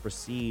technology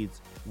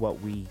supersedes what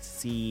we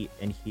see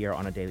and hear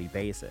on a daily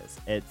basis.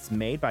 It's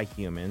made by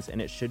humans,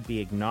 and it should be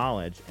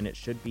acknowledged, and it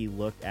should be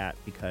looked at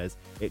because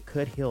it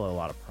could heal a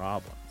lot of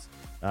problems.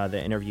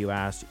 The interview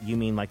asked, "You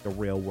mean like the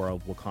real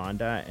world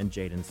Wakanda?" And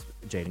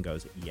Jaden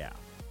goes, "Yeah."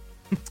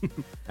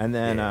 And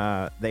then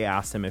they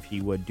asked him if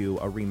he would do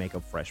a remake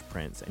of Fresh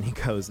Prince, and he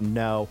goes,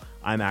 "No,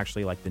 I'm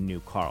actually like the new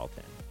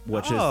Carlton."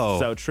 Which is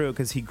so true,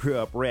 because he grew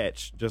up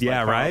rich, just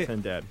like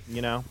Carlton did,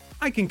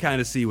 I can kind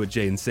of see what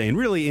Jaden's saying.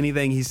 Really,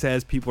 anything he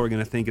says, people are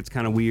going to think it's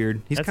kind of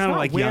weird. He's kind of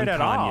like young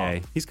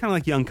Kanye. He's kind of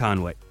like young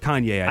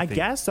Kanye, I think.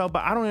 Guess so,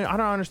 but I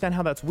don't understand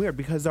how that's weird,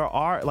 because there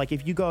are, like,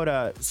 if you go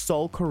to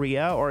Seoul,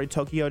 Korea, or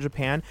Tokyo,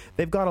 Japan,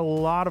 they've got a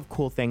lot of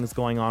cool things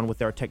going on with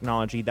their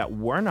technology that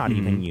we're not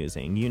even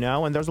using,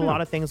 and there's a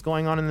lot of things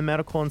going on in the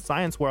medical and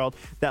science world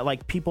that,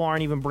 like, people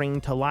aren't even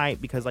bringing to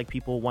light because, like,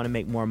 people want to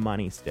make more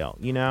money still,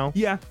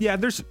 Yeah,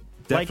 there's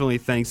definitely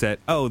things that,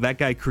 that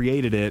guy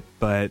created it,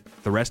 but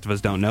the rest of us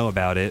don't know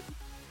about it.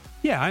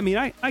 Yeah, I mean,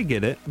 I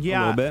get it a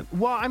little bit.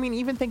 Well, I mean,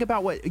 even think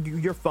about what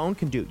your phone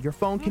can do. Your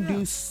phone can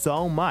do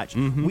so much.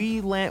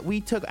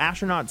 We took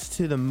astronauts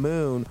to the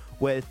moon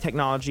with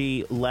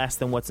technology less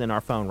than what's in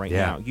our phone right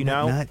now,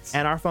 Nuts.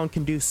 And our phone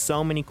can do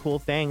so many cool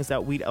things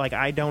that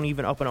I don't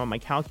even open up my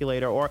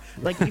calculator, or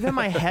like even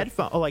my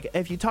headphone. Like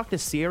if you talk to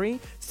Siri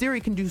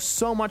can do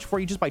so much for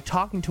you just by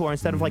talking to her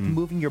instead of like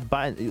moving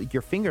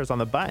your fingers on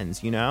the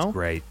buttons, It's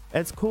great.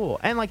 It's cool.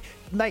 And like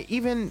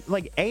even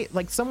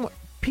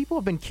people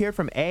have been cured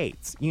from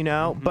AIDS,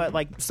 but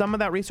like some of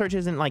that research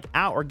isn't like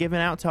out or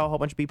given out to a whole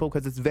bunch of people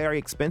because it's very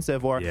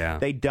expensive, or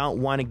they don't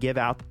want to give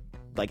out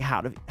like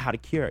how to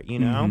cure it,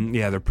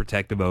 Yeah, they're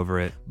protective over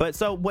it. But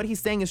so what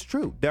he's saying is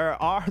true.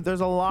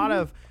 There's a lot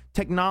of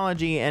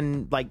technology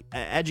and like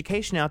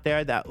education out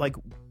there that like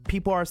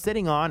people are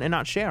sitting on and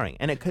not sharing.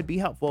 And it could be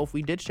helpful if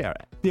we did share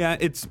it. Yeah,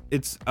 it's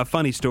a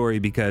funny story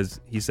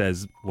because he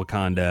says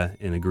Wakanda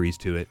and agrees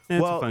to it.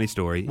 It's a funny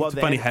story. It's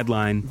a funny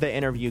headline. The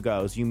interview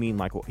goes, you mean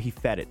like he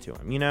fed it to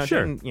him, you know?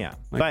 Sure. Yeah.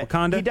 Like but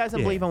Wakanda? he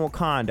doesn't believe in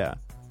Wakanda.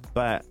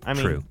 But, I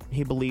mean, True.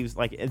 he believes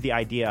like the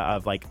idea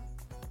of like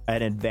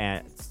an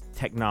advanced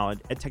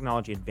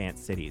technology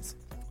advanced cities.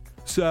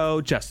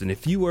 So, Justin,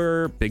 if you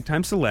were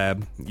big-time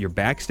celeb, you're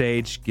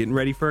backstage getting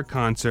ready for a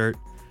concert,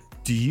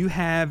 do you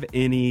have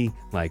any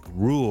like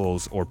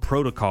rules or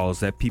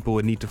protocols that people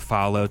would need to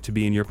follow to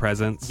be in your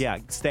presence? Yeah,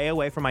 stay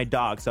away from my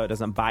dog so it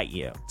doesn't bite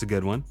you. It's a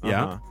good one.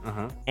 Yeah.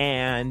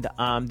 And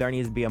there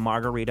needs to be a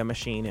margarita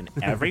machine in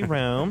every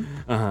room.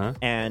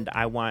 And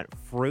I want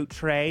fruit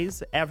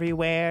trays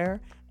everywhere.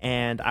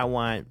 And I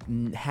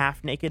want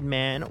half-naked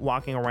men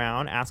walking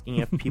around asking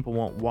if people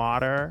want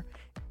water.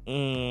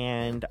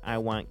 And I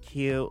want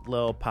cute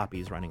little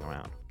puppies running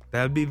around.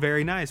 That would be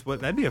very nice. Well,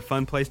 that'd be a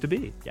fun place to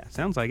be. Yeah.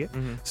 Sounds like it.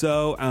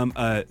 So,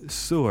 a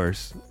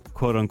source,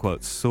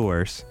 quote-unquote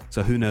source,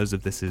 so who knows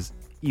if this is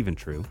even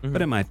true,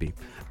 but it might be.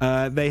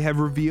 They have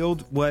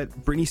revealed what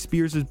Britney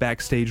Spears'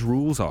 backstage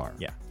rules are.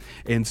 Yeah.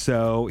 And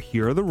so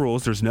here are the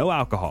rules. There's no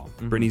alcohol.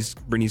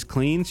 Britney's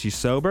clean. She's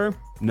sober.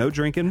 No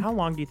drinking. How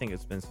long do you think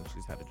it's been since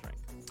she's had a drink?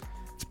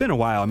 It's been a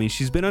while. I mean,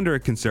 she's been under a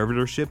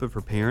conservatorship of her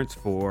parents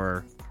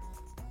for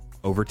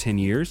over 10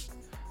 years.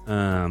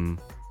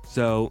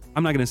 So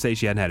I'm not going to say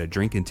she hadn't had a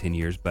drink in 10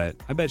 years, but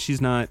I bet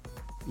she's not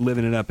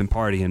living it up and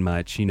partying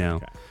much, you know.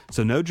 Okay.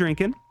 So no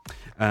drinking.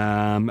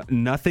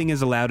 Nothing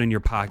is allowed in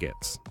your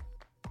pockets.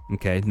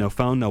 Okay. No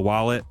phone, no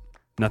wallet,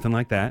 nothing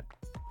like that.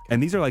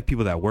 And these are like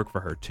people that work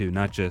for her too,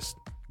 not just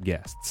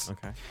guests.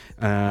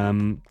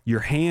 Okay. Your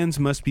hands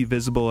must be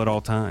visible at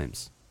all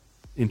times.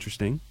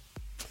 Interesting.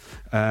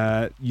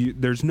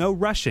 There's no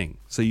rushing,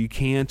 so you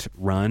can't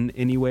run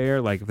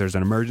anywhere. Like if there's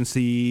an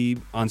emergency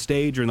on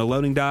stage or in the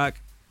loading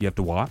dock, you have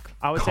to walk.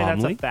 I would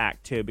calmly. say that's a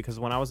fact too, because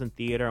when I was in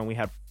theater and we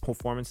had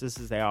performances,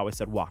 they always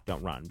said walk,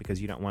 don't run,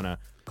 because you don't want to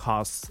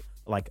cause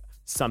like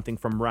something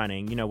from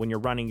running. You know, when you're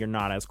running, you're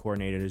not as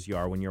coordinated as you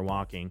are when you're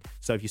walking.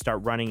 So if you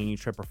start running and you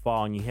trip or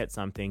fall and you hit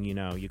something, you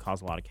know, you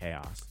cause a lot of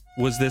chaos.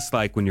 Was this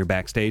like when you're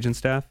backstage and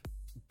stuff?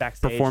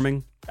 Backstage,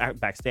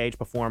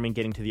 performing,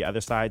 getting to the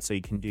other side so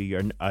you can do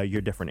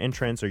your different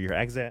entrance or your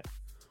exit.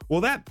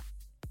 Well,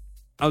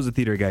 I was a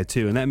theater guy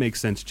too, and that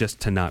makes sense just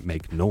to not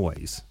make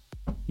noise.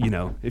 You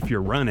know, if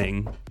you're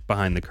running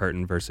behind the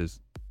curtain versus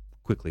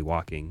quickly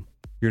walking,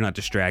 you're not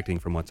distracting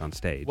from what's on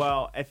stage.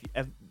 Well, if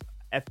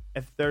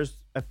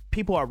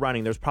people are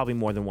running, there's probably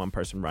more than one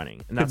person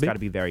running, and that's got to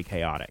be very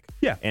chaotic.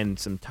 Yeah, in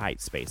some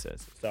tight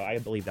spaces. So I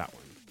believe that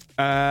one.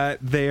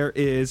 There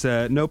is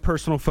no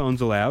personal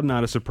phones allowed.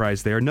 Not a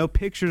surprise there. No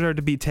pictures are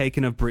to be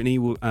taken of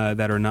Britney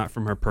that are not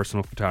from her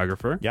personal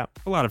photographer. Yep.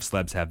 A lot of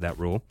celebs have that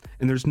rule.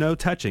 And there's no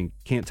touching.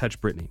 Can't touch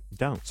Britney.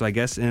 Don't. So I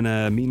guess in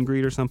a meet and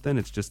greet or something,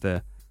 it's just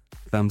a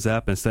thumbs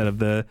up instead of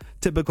the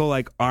typical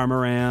like arm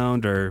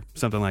around or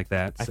something like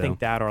that. I think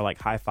that, or like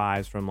high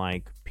fives from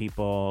like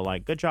people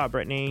like, good job,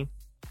 Britney.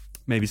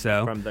 Maybe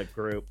so. From the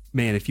group.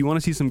 Man, if you want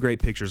to see some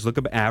great pictures, look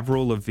up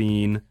Avril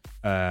Lavigne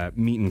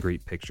meet and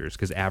greet pictures,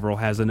 because Avril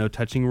has a no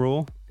touching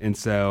rule. And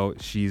so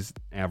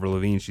Avril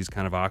Lavigne, she's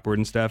kind of awkward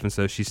and stuff. And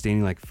so she's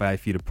standing like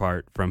 5 feet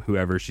apart from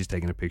whoever she's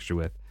taking a picture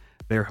with.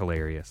 They're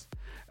hilarious.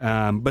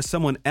 But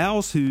someone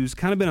else who's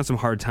kind of been on some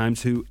hard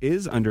times, who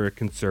is under a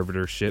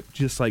conservatorship,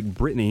 just like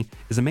Britney,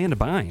 is Amanda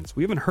Bynes.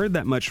 We haven't heard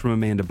that much from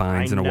Amanda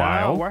Bynes in a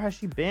while. Where has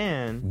she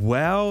been?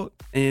 Well,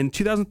 in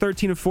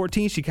 2013 and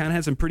 14, she kind of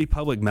had some pretty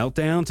public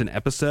meltdowns and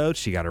episodes.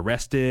 She got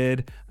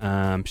arrested.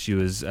 She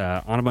was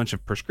on a bunch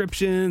of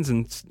prescriptions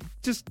and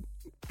just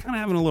kind of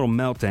having a little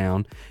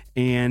meltdown.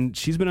 And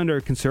she's been under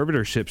a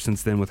conservatorship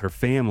since then with her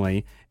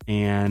family.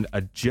 And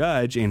a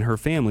judge and her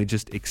family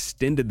just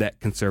extended that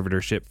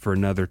conservatorship for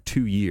another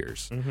 2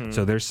 years. Mm-hmm.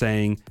 So they're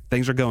saying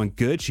things are going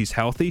good. She's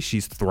healthy.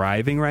 She's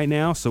thriving right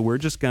now. So we're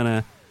just going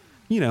to,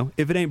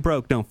 if it ain't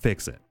broke, don't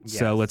fix it. Yes.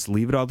 So let's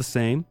leave it all the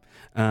same.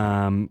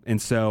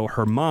 And so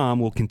her mom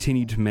will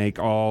continue to make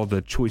all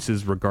the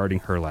choices regarding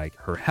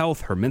her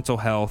health, her mental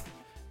health,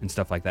 and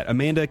stuff like that.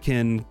 Amanda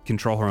can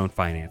control her own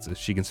finances.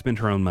 She can spend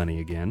her own money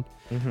again.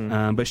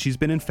 Mm-hmm. But she's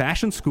been in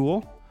fashion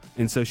school,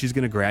 and so she's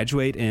going to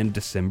graduate in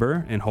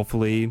December and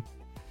hopefully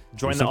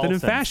join something the in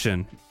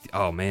fashion.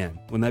 Oh man,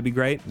 wouldn't that be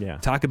great? Yeah.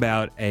 Talk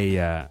about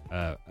a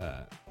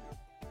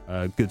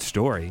good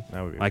story.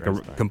 That would be like a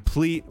story.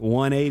 Complete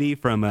 180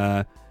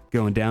 from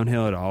going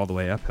downhill to all the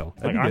way uphill.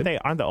 Like,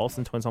 aren't the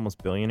Olsen twins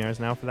almost billionaires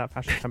now for that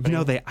fashion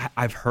company?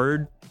 I've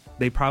heard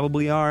they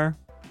probably are.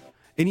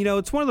 And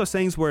it's one of those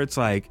things where it's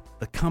like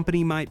the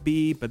company might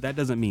be, but that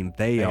doesn't mean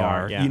they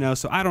are. Yeah.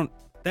 So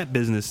that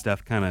business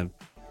stuff kind of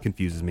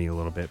confuses me a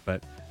little bit,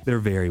 but they're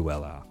very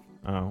well off.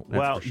 Oh,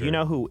 well, sure. You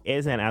know who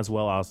isn't as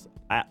well off?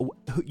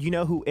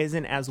 Who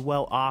isn't as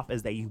well off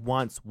as they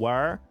once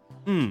were?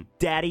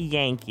 Daddy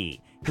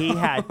Yankee. He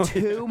had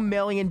 $2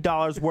 million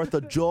worth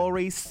of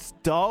jewelry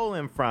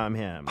stolen from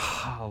him.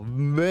 Oh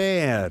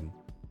man.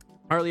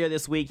 Earlier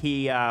this week,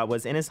 he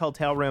was in his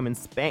hotel room in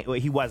Spain. Well,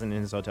 he wasn't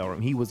in his hotel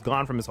room. He was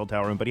gone from his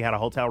hotel room, but he had a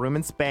hotel room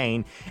in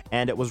Spain,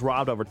 and it was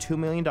robbed over $2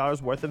 million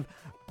worth of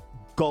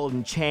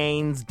golden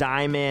chains,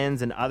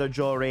 diamonds, and other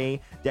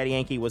jewelry. Daddy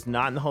Yankee was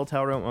not in the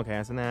hotel room. Okay,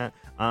 I said that.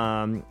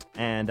 And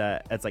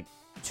it's like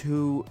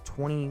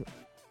 $220.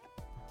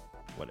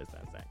 What does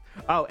that say?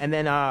 Oh, and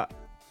then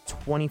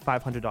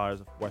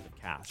 $2,500 worth of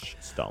cash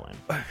stolen.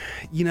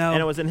 You know,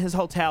 and it was in his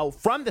hotel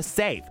from the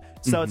safe.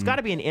 So it's got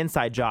to be an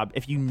inside job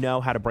if you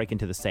know how to break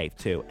into the safe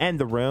too, and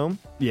the room.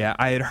 Yeah,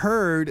 I had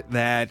heard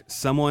that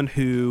someone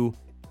who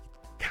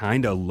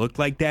kind of looked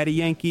like Daddy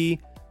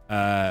Yankee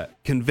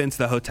convinced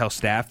the hotel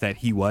staff that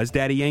he was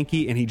Daddy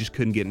Yankee, and he just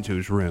couldn't get into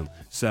his room.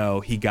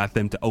 So he got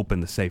them to open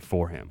the safe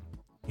for him.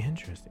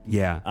 Interesting.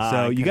 Yeah.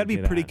 So you got to be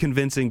a pretty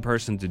convincing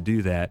person to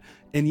do that.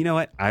 And you know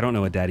what? I don't know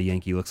what Daddy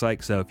Yankee looks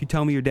like. So if you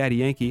tell me you're Daddy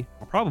Yankee,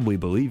 I'll probably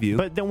believe you.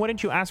 But then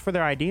wouldn't you ask for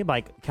their ID?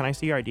 Like, can I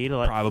see your ID?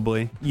 To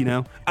Probably. You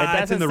know,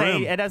 it's in the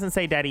room. It doesn't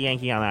say Daddy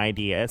Yankee on the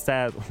ID. It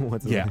says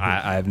what's his name?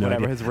 I have no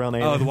whatever idea. his real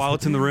name. Oh, is. the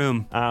wallet's in the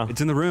room.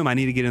 It's in the room. I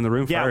need to get in the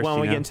room yeah, first.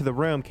 when we get into the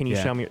room, can you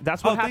show me?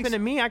 That's what happened to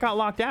me. I got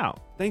locked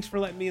out. Thanks for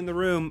letting me in the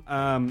room.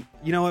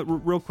 You know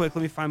what? Real quick,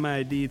 let me find my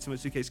ID. It's in my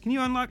suitcase. Can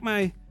you unlock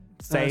my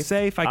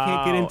safe? I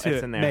can't get into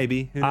it. In there.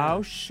 Maybe.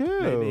 Oh,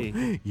 shoot.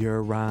 Maybe.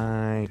 You're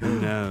right. Who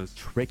knows?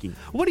 Tricky.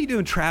 What are you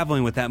doing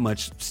traveling with that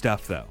much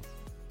stuff, though?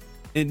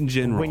 In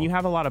general. When you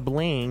have a lot of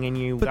bling and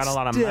you got a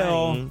lot of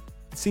money.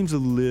 It seems a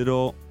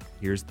little,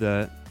 here's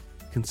the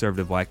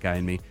conservative white guy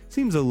in me,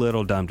 seems a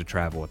little dumb to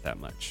travel with that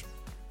much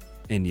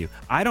in you.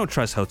 I don't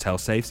trust hotel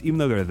safes. Even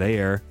though they're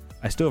there,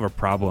 I still have a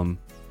problem.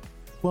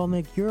 Well,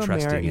 Nick, you're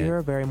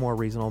a very more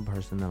reasonable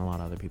person than a lot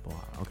of other people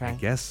are, okay? I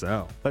guess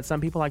so. But some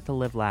people like to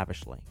live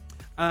lavishly.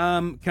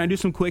 Can I do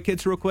some quick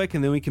hits real quick,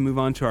 and then we can move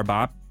on to our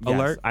bop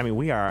alert? I mean,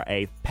 we are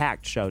a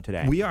packed show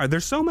today. We are.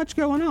 There's so much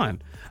going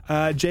on.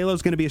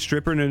 J-Lo's going to be a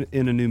stripper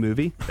in a new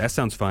movie. That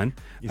sounds fun.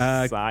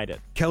 Excited.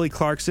 Kelly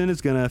Clarkson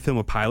is going to film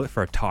a pilot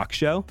for a talk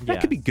show.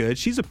 That could be good.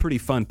 She's a pretty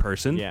fun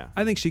person. Yeah.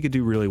 I think she could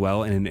do really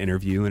well in an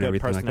interview and Good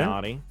everything like that.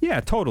 personality. Yeah,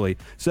 totally.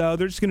 So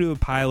they're just going to do a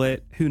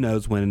pilot. Who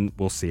knows when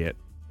we'll see it,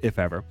 if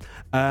ever.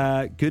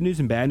 Good news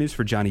and bad news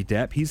for Johnny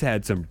Depp. He's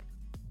had some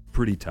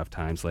pretty tough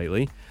times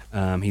lately.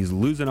 He's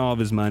losing all of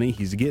his money.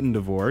 He's getting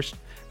divorced.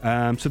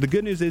 So the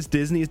good news is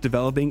Disney is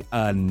developing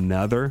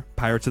another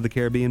Pirates of the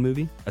Caribbean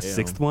movie, a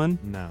sixth one.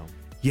 No.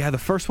 Yeah, the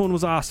first one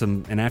was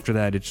awesome, and after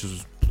that, it's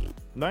just...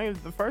 No,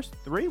 the first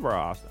three were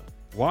awesome.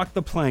 Walk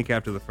the plank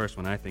after the first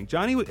one, I think.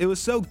 It was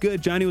so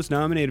good. Johnny was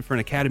nominated for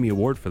an Academy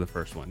Award for the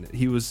first one.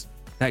 He was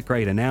that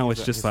great, and now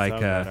it's just like...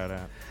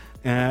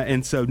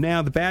 and so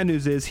now the bad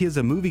news is he has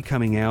a movie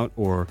coming out,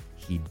 or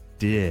he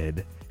did.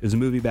 It was a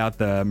movie about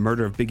the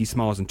murder of Biggie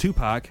Smalls and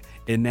Tupac,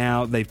 and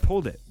now they've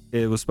pulled it.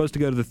 It was supposed to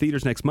go to the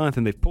theaters next month,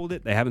 and they've pulled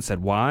it. They haven't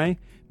said why.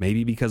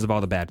 Maybe because of all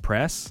the bad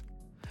press.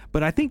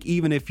 But I think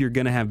even if you're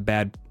going to have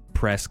bad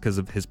press because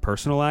of his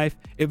personal life,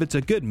 if it's a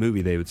good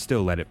movie, they would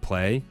still let it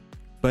play.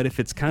 But if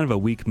it's kind of a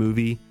weak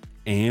movie,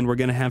 and we're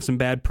going to have some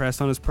bad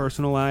press on his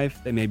personal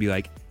life, they may be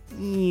like,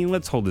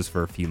 let's hold this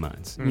for a few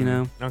months, you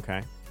know?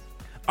 Okay.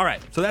 All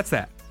right, so that's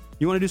that.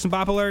 You want to do some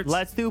bop alerts?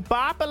 Let's do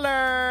bop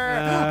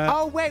alert.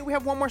 Oh, wait, we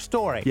have one more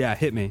story. Yeah,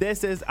 hit me.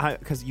 This is,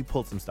 because you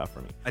pulled some stuff for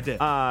me. I did.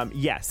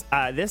 Yes,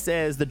 this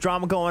is the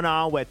drama going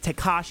on with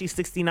Tekashi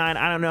 69.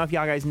 I don't know if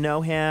y'all guys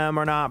know him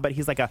or not, but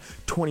he's like a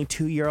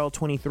 22-year-old,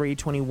 23,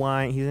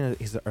 21. He's in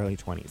his early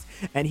 20s.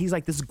 And he's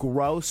like this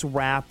gross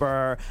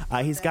rapper.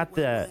 He's got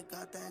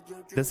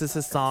this is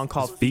his song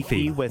called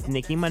Fifi with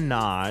Nicki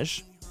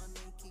Minaj.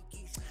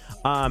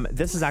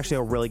 This is actually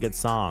a really good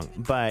song,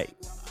 but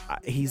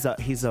he's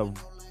a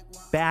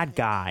bad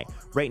guy.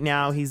 Right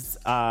now, he's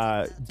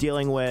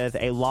dealing with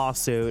a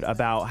lawsuit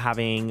about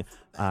having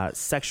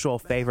sexual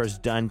favors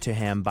done to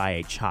him by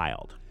a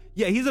child.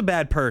 Yeah, he's a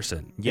bad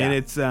person. Yeah. And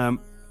it's,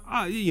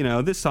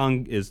 this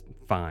song is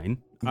fine.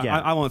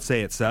 Yeah. I won't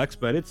say it sucks,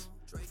 but it's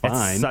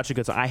fine. It's such a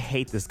good song. I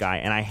hate this guy,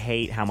 and I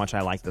hate how much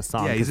I like this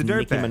song. Yeah, he's a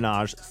dirtbag. Nicki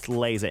Minaj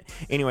slays it.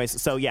 Anyways,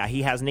 so yeah,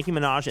 he has Nicki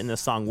Minaj in this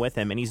song with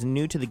him, and he's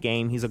new to the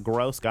game. He's a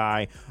gross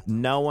guy.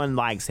 No one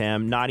likes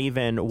him, not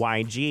even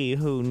YG,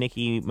 who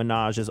Nicki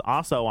Minaj is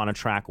also on a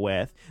track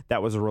with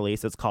that was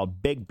released. It's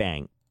called Big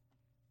Bang.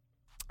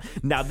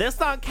 Now, this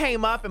song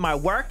came up in my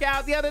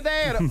workout the other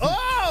day, and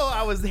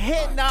I was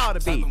hitting all the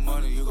beats. Type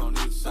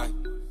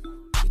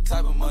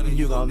of money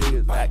you gon' need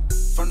it back.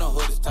 From the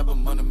hood, this type of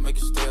money make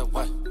you stay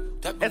away.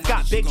 It's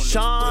got Big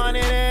Sean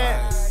in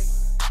it.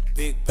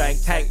 Big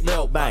Bank, take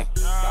Lil Bank.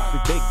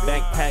 Big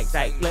Bank,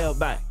 take Lil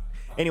Bank.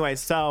 Anyway,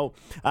 so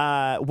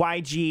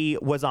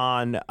YG was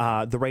on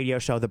the radio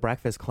show The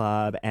Breakfast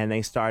Club, and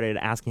they started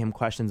asking him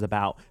questions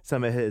about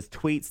some of his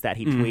tweets that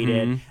he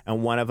tweeted,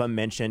 and one of them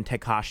mentioned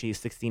Tekashi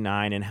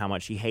 69 and how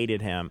much he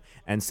hated him.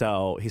 And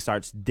so he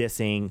starts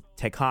dissing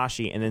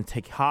Tekashi, and then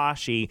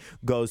Tekashi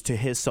goes to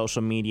his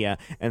social media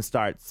and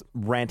starts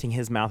ranting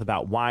his mouth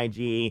about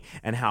YG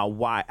and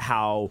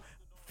how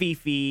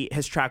Fifi,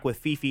 his track with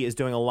Fifi, is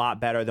doing a lot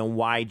better than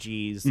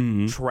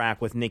YG's track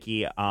with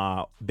Nicki,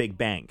 Big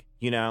Bang,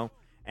 you know?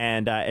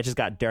 And it just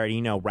got dirty.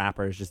 You know,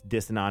 rappers just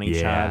dissing on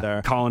each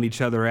other. Calling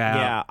each other out.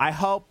 Yeah, I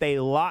hope they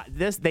lock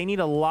this. They need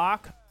to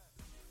lock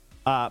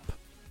up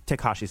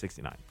Tekashi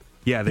 69.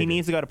 Yeah, he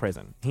needs to go to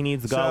prison. He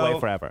needs to go away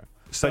forever.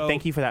 But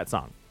thank you for that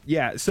song.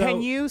 Yeah. So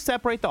can you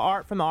separate the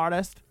art from the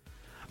artist?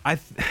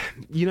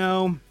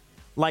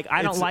 Like,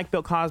 I don't like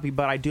Bill Cosby,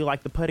 but I do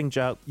like the pudding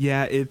joke.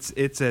 Yeah,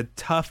 it's a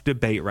tough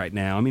debate right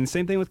now. I mean,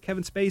 same thing with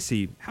Kevin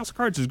Spacey. House of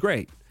Cards is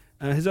great.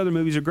 His other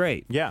movies are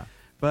great. Yeah.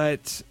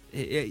 But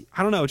I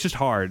don't know. It's just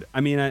hard.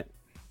 I mean,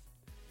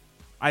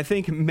 I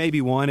think maybe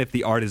if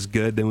the art is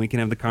good, then we can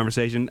have the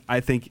conversation. I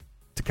think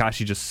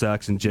Tekashi just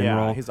sucks in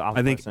general. Yeah, he's an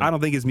awful person. I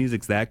don't think his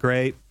music's that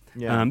great.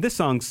 Yeah. This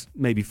song's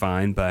maybe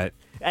fine, but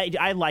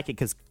I like it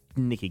because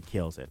Nicki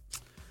kills it.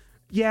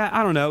 Yeah,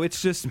 I don't know. It's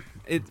just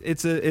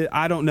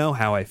I don't know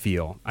how I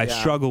feel. I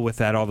struggle with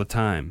that all the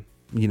time,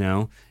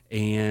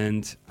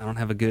 and I don't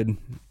have a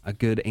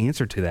good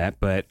answer to that.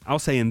 But I'll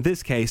say in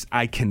this case,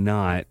 I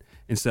cannot.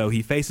 And so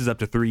he faces up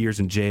to 3 years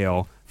in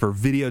jail for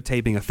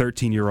videotaping a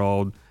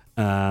 13-year-old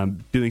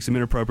doing some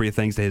inappropriate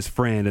things to his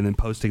friend and then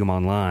posting them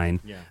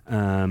online.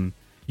 Yeah.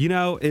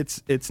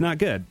 It's not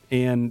good.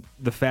 And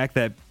the fact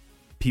that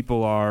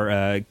people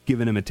are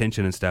giving him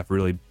attention and stuff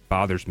really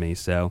bothers me.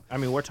 So I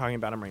mean, we're talking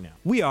about him right now.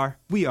 We are.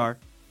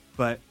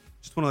 But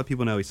just want to let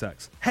people know he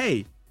sucks.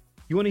 Hey,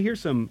 you want to hear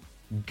some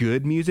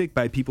good music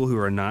by people who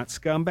are not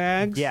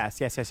scumbags? Yes.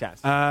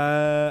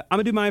 I'm going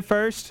to do mine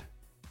first.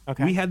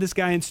 Okay. We had this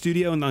guy in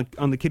studio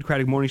on the Kid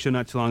Craddock Morning Show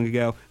not too long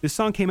ago. This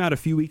song came out a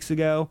few weeks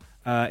ago.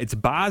 It's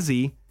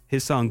Bazzi,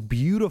 his song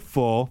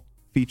Beautiful,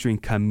 featuring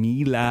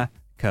Camila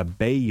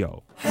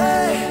Cabello.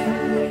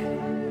 Hey,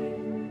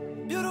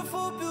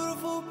 beautiful,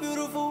 beautiful,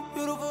 beautiful,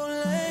 beautiful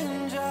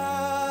angel.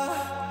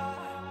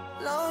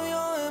 Love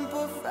your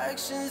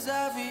imperfections,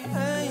 every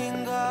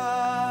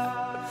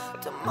anger.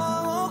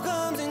 Tomorrow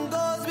comes and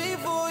goes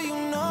before you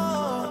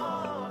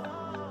know.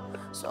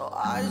 So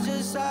I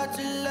just had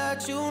to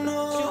let you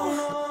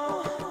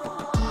know.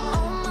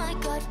 Oh my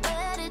God,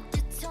 where did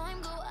the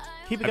time go?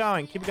 Keep it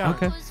going.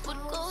 Okay.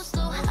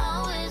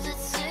 How is it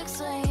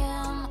 6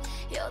 a.m.?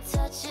 Your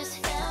touch is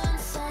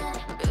heaven.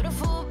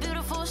 Beautiful,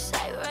 beautiful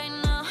sight right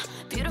now.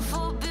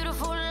 Beautiful,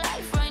 beautiful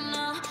life right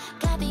now.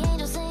 Got the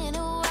angels saying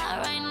ooh,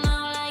 right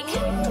now. Like,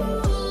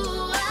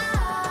 ooh,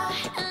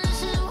 and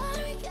this is what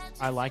we got.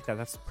 I like that.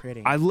 That's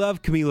pretty. I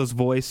love Camila's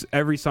voice.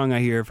 Every song I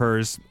hear of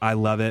hers, I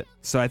love it.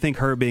 So I think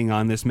her being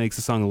on this makes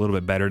the song a little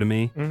bit better to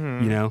me.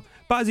 Mm-hmm.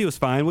 Bazzi was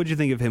fine. What did you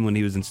think of him when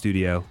he was in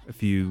studio a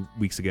few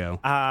weeks ago?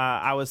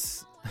 I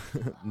was,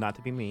 not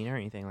to be mean or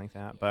anything like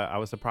that, but I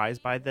was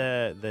surprised by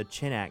the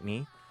chin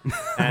acne.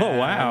 Oh,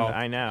 wow.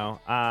 I know.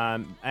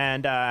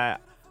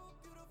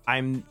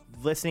 I'm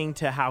listening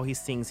to how he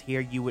sings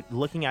here.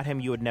 Looking at him,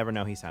 you would never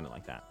know he sounded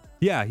like that.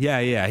 Yeah.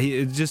 He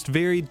is just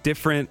very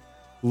different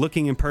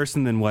looking in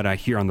person than what I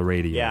hear on the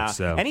radio. Yeah.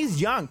 So. And he's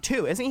young,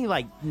 too. Isn't he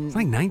like He's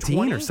like 19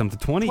 20? or something.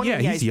 20? Yeah,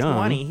 he's young.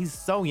 20. He's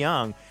so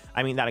young.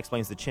 I mean, that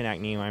explains the chin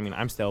acne. I mean,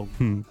 I'm still...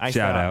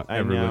 Shout out.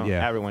 Everyone,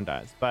 yeah. Everyone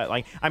does. But,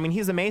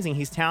 he's amazing.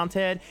 He's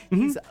talented.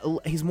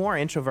 He's more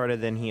introverted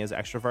than he is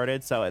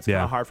extroverted, so it's kind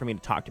of hard for me to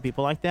talk to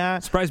people like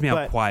that. Surprised me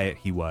how quiet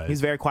he was.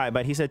 He's very quiet,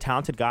 but he's a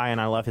talented guy, and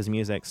I love his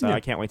music, so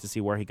I can't wait to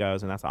see where he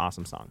goes, and that's an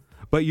awesome song.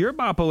 But your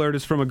Bop Alert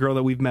is from a girl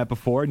that we've met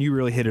before, and you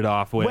really hit it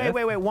off with.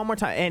 Wait, one more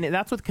time. And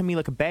that's with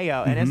Camila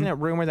Cabello, and isn't it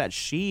rumored that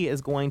she is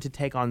going to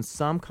take on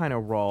some kind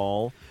of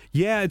role?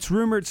 Yeah, it's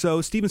rumored.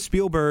 So Steven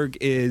Spielberg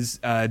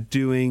is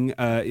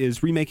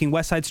remaking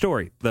West Side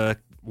Story,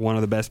 one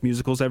of the best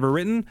musicals ever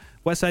written.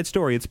 West Side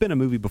Story. It's been a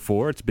movie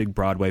before. It's a big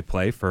Broadway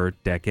play for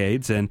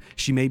decades, and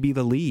she may be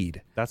the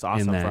lead. That's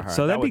awesome in that. for her.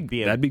 So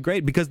that'd be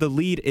great because the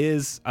lead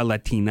is a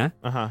Latina.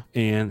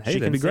 And hey, she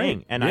that'd can be great.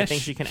 sing, and I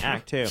think she can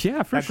act too.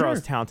 Yeah, for that sure. That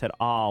girl's talented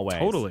always.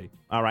 Totally.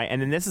 All right,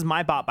 and then this is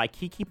my bop by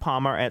Keke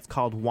Palmer. And it's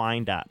called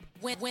Wind Up.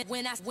 When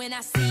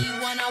I see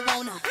one, I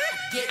wanna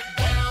get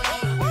down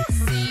on her.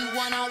 See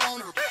one, I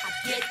wanna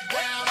get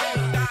down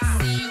on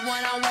her. See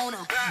one, I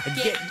wanna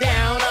get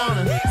down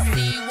on her.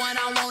 See one,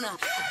 I wanna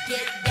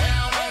get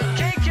down on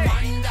her.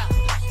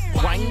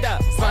 Wind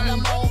up,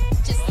 wind up,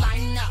 just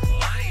line up.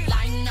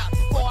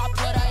 Before I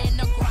put her in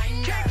the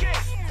grinder.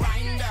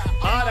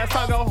 Oh, that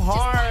song go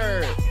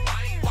hard.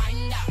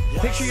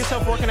 Picture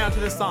yourself working out to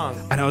this song.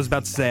 And I was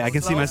about to say, I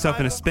can see myself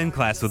in a spin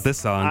class with this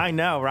song. I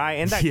know, right?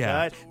 Isn't that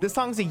good? This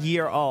song's a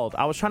year old.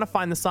 I was trying to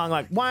find the song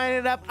like, wind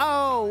it up,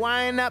 oh,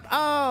 wind up,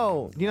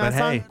 oh. You know but that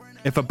song? Hey,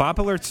 if a Bop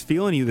Alert's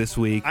feeling you this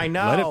week, I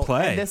know. let it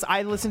play. And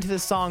I listened to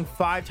this song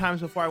 5 times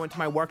before I went to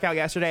my workout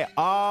yesterday.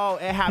 Oh,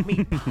 it had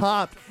me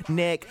pumped,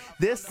 Nick.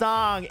 This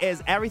song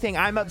is everything.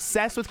 I'm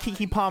obsessed with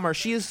Keke Palmer.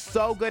 She is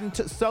so good and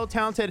so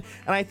talented,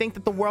 and I think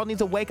that the world needs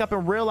to wake up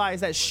and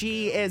realize that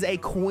she is a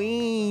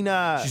queen.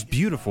 She's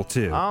beautiful,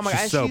 too. Oh, my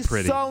God. She's so she's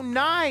pretty. so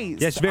nice.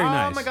 Yeah, she's very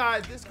nice. Oh, my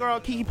God. This girl,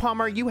 Keke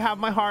Palmer, you have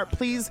my heart.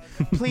 Please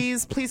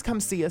come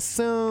see us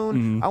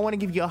soon. I want to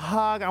give you a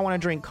hug. I want to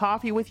drink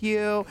coffee with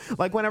you.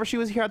 Like, whenever she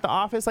was here at the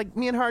office. Like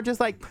me and her just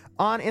like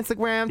on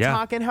Instagram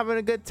talking, having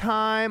a good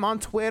time on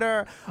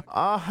Twitter.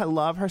 Oh, I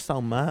love her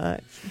so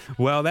much.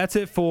 Well, that's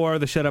it for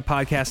the Shut Up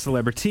Podcast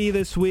Celebrity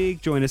this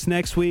week. Join us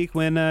next week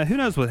when who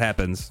knows what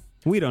happens.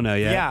 We don't know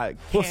yet. Yeah,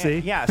 we'll see.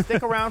 Yeah,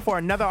 stick around for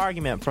another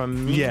argument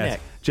from me and Nick.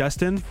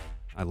 Justin,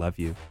 I love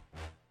you.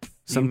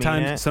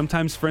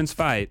 Sometimes friends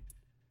fight,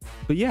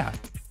 but yeah,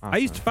 awesome. I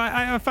used to fight.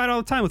 I fight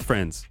all the time with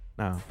friends.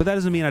 No, but that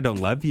doesn't mean I don't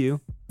love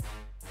you.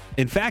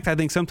 In fact, I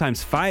think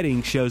sometimes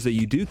fighting shows that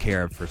you do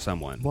care for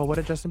someone. Well, what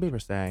did Justin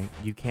Bieber say?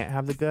 You can't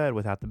have the good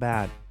without the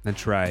bad.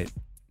 That's right.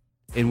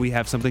 And we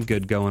have something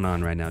good going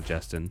on right now,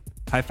 Justin.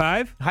 High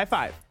five? High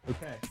five.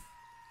 Okay.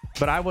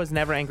 But I was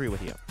never angry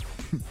with you.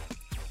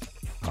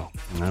 Oh,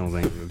 I don't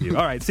think with you.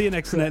 All right, see you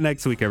next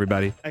week,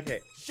 everybody. Okay.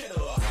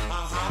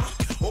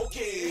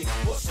 Okay,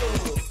 what's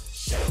up?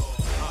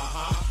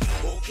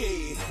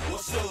 Okay,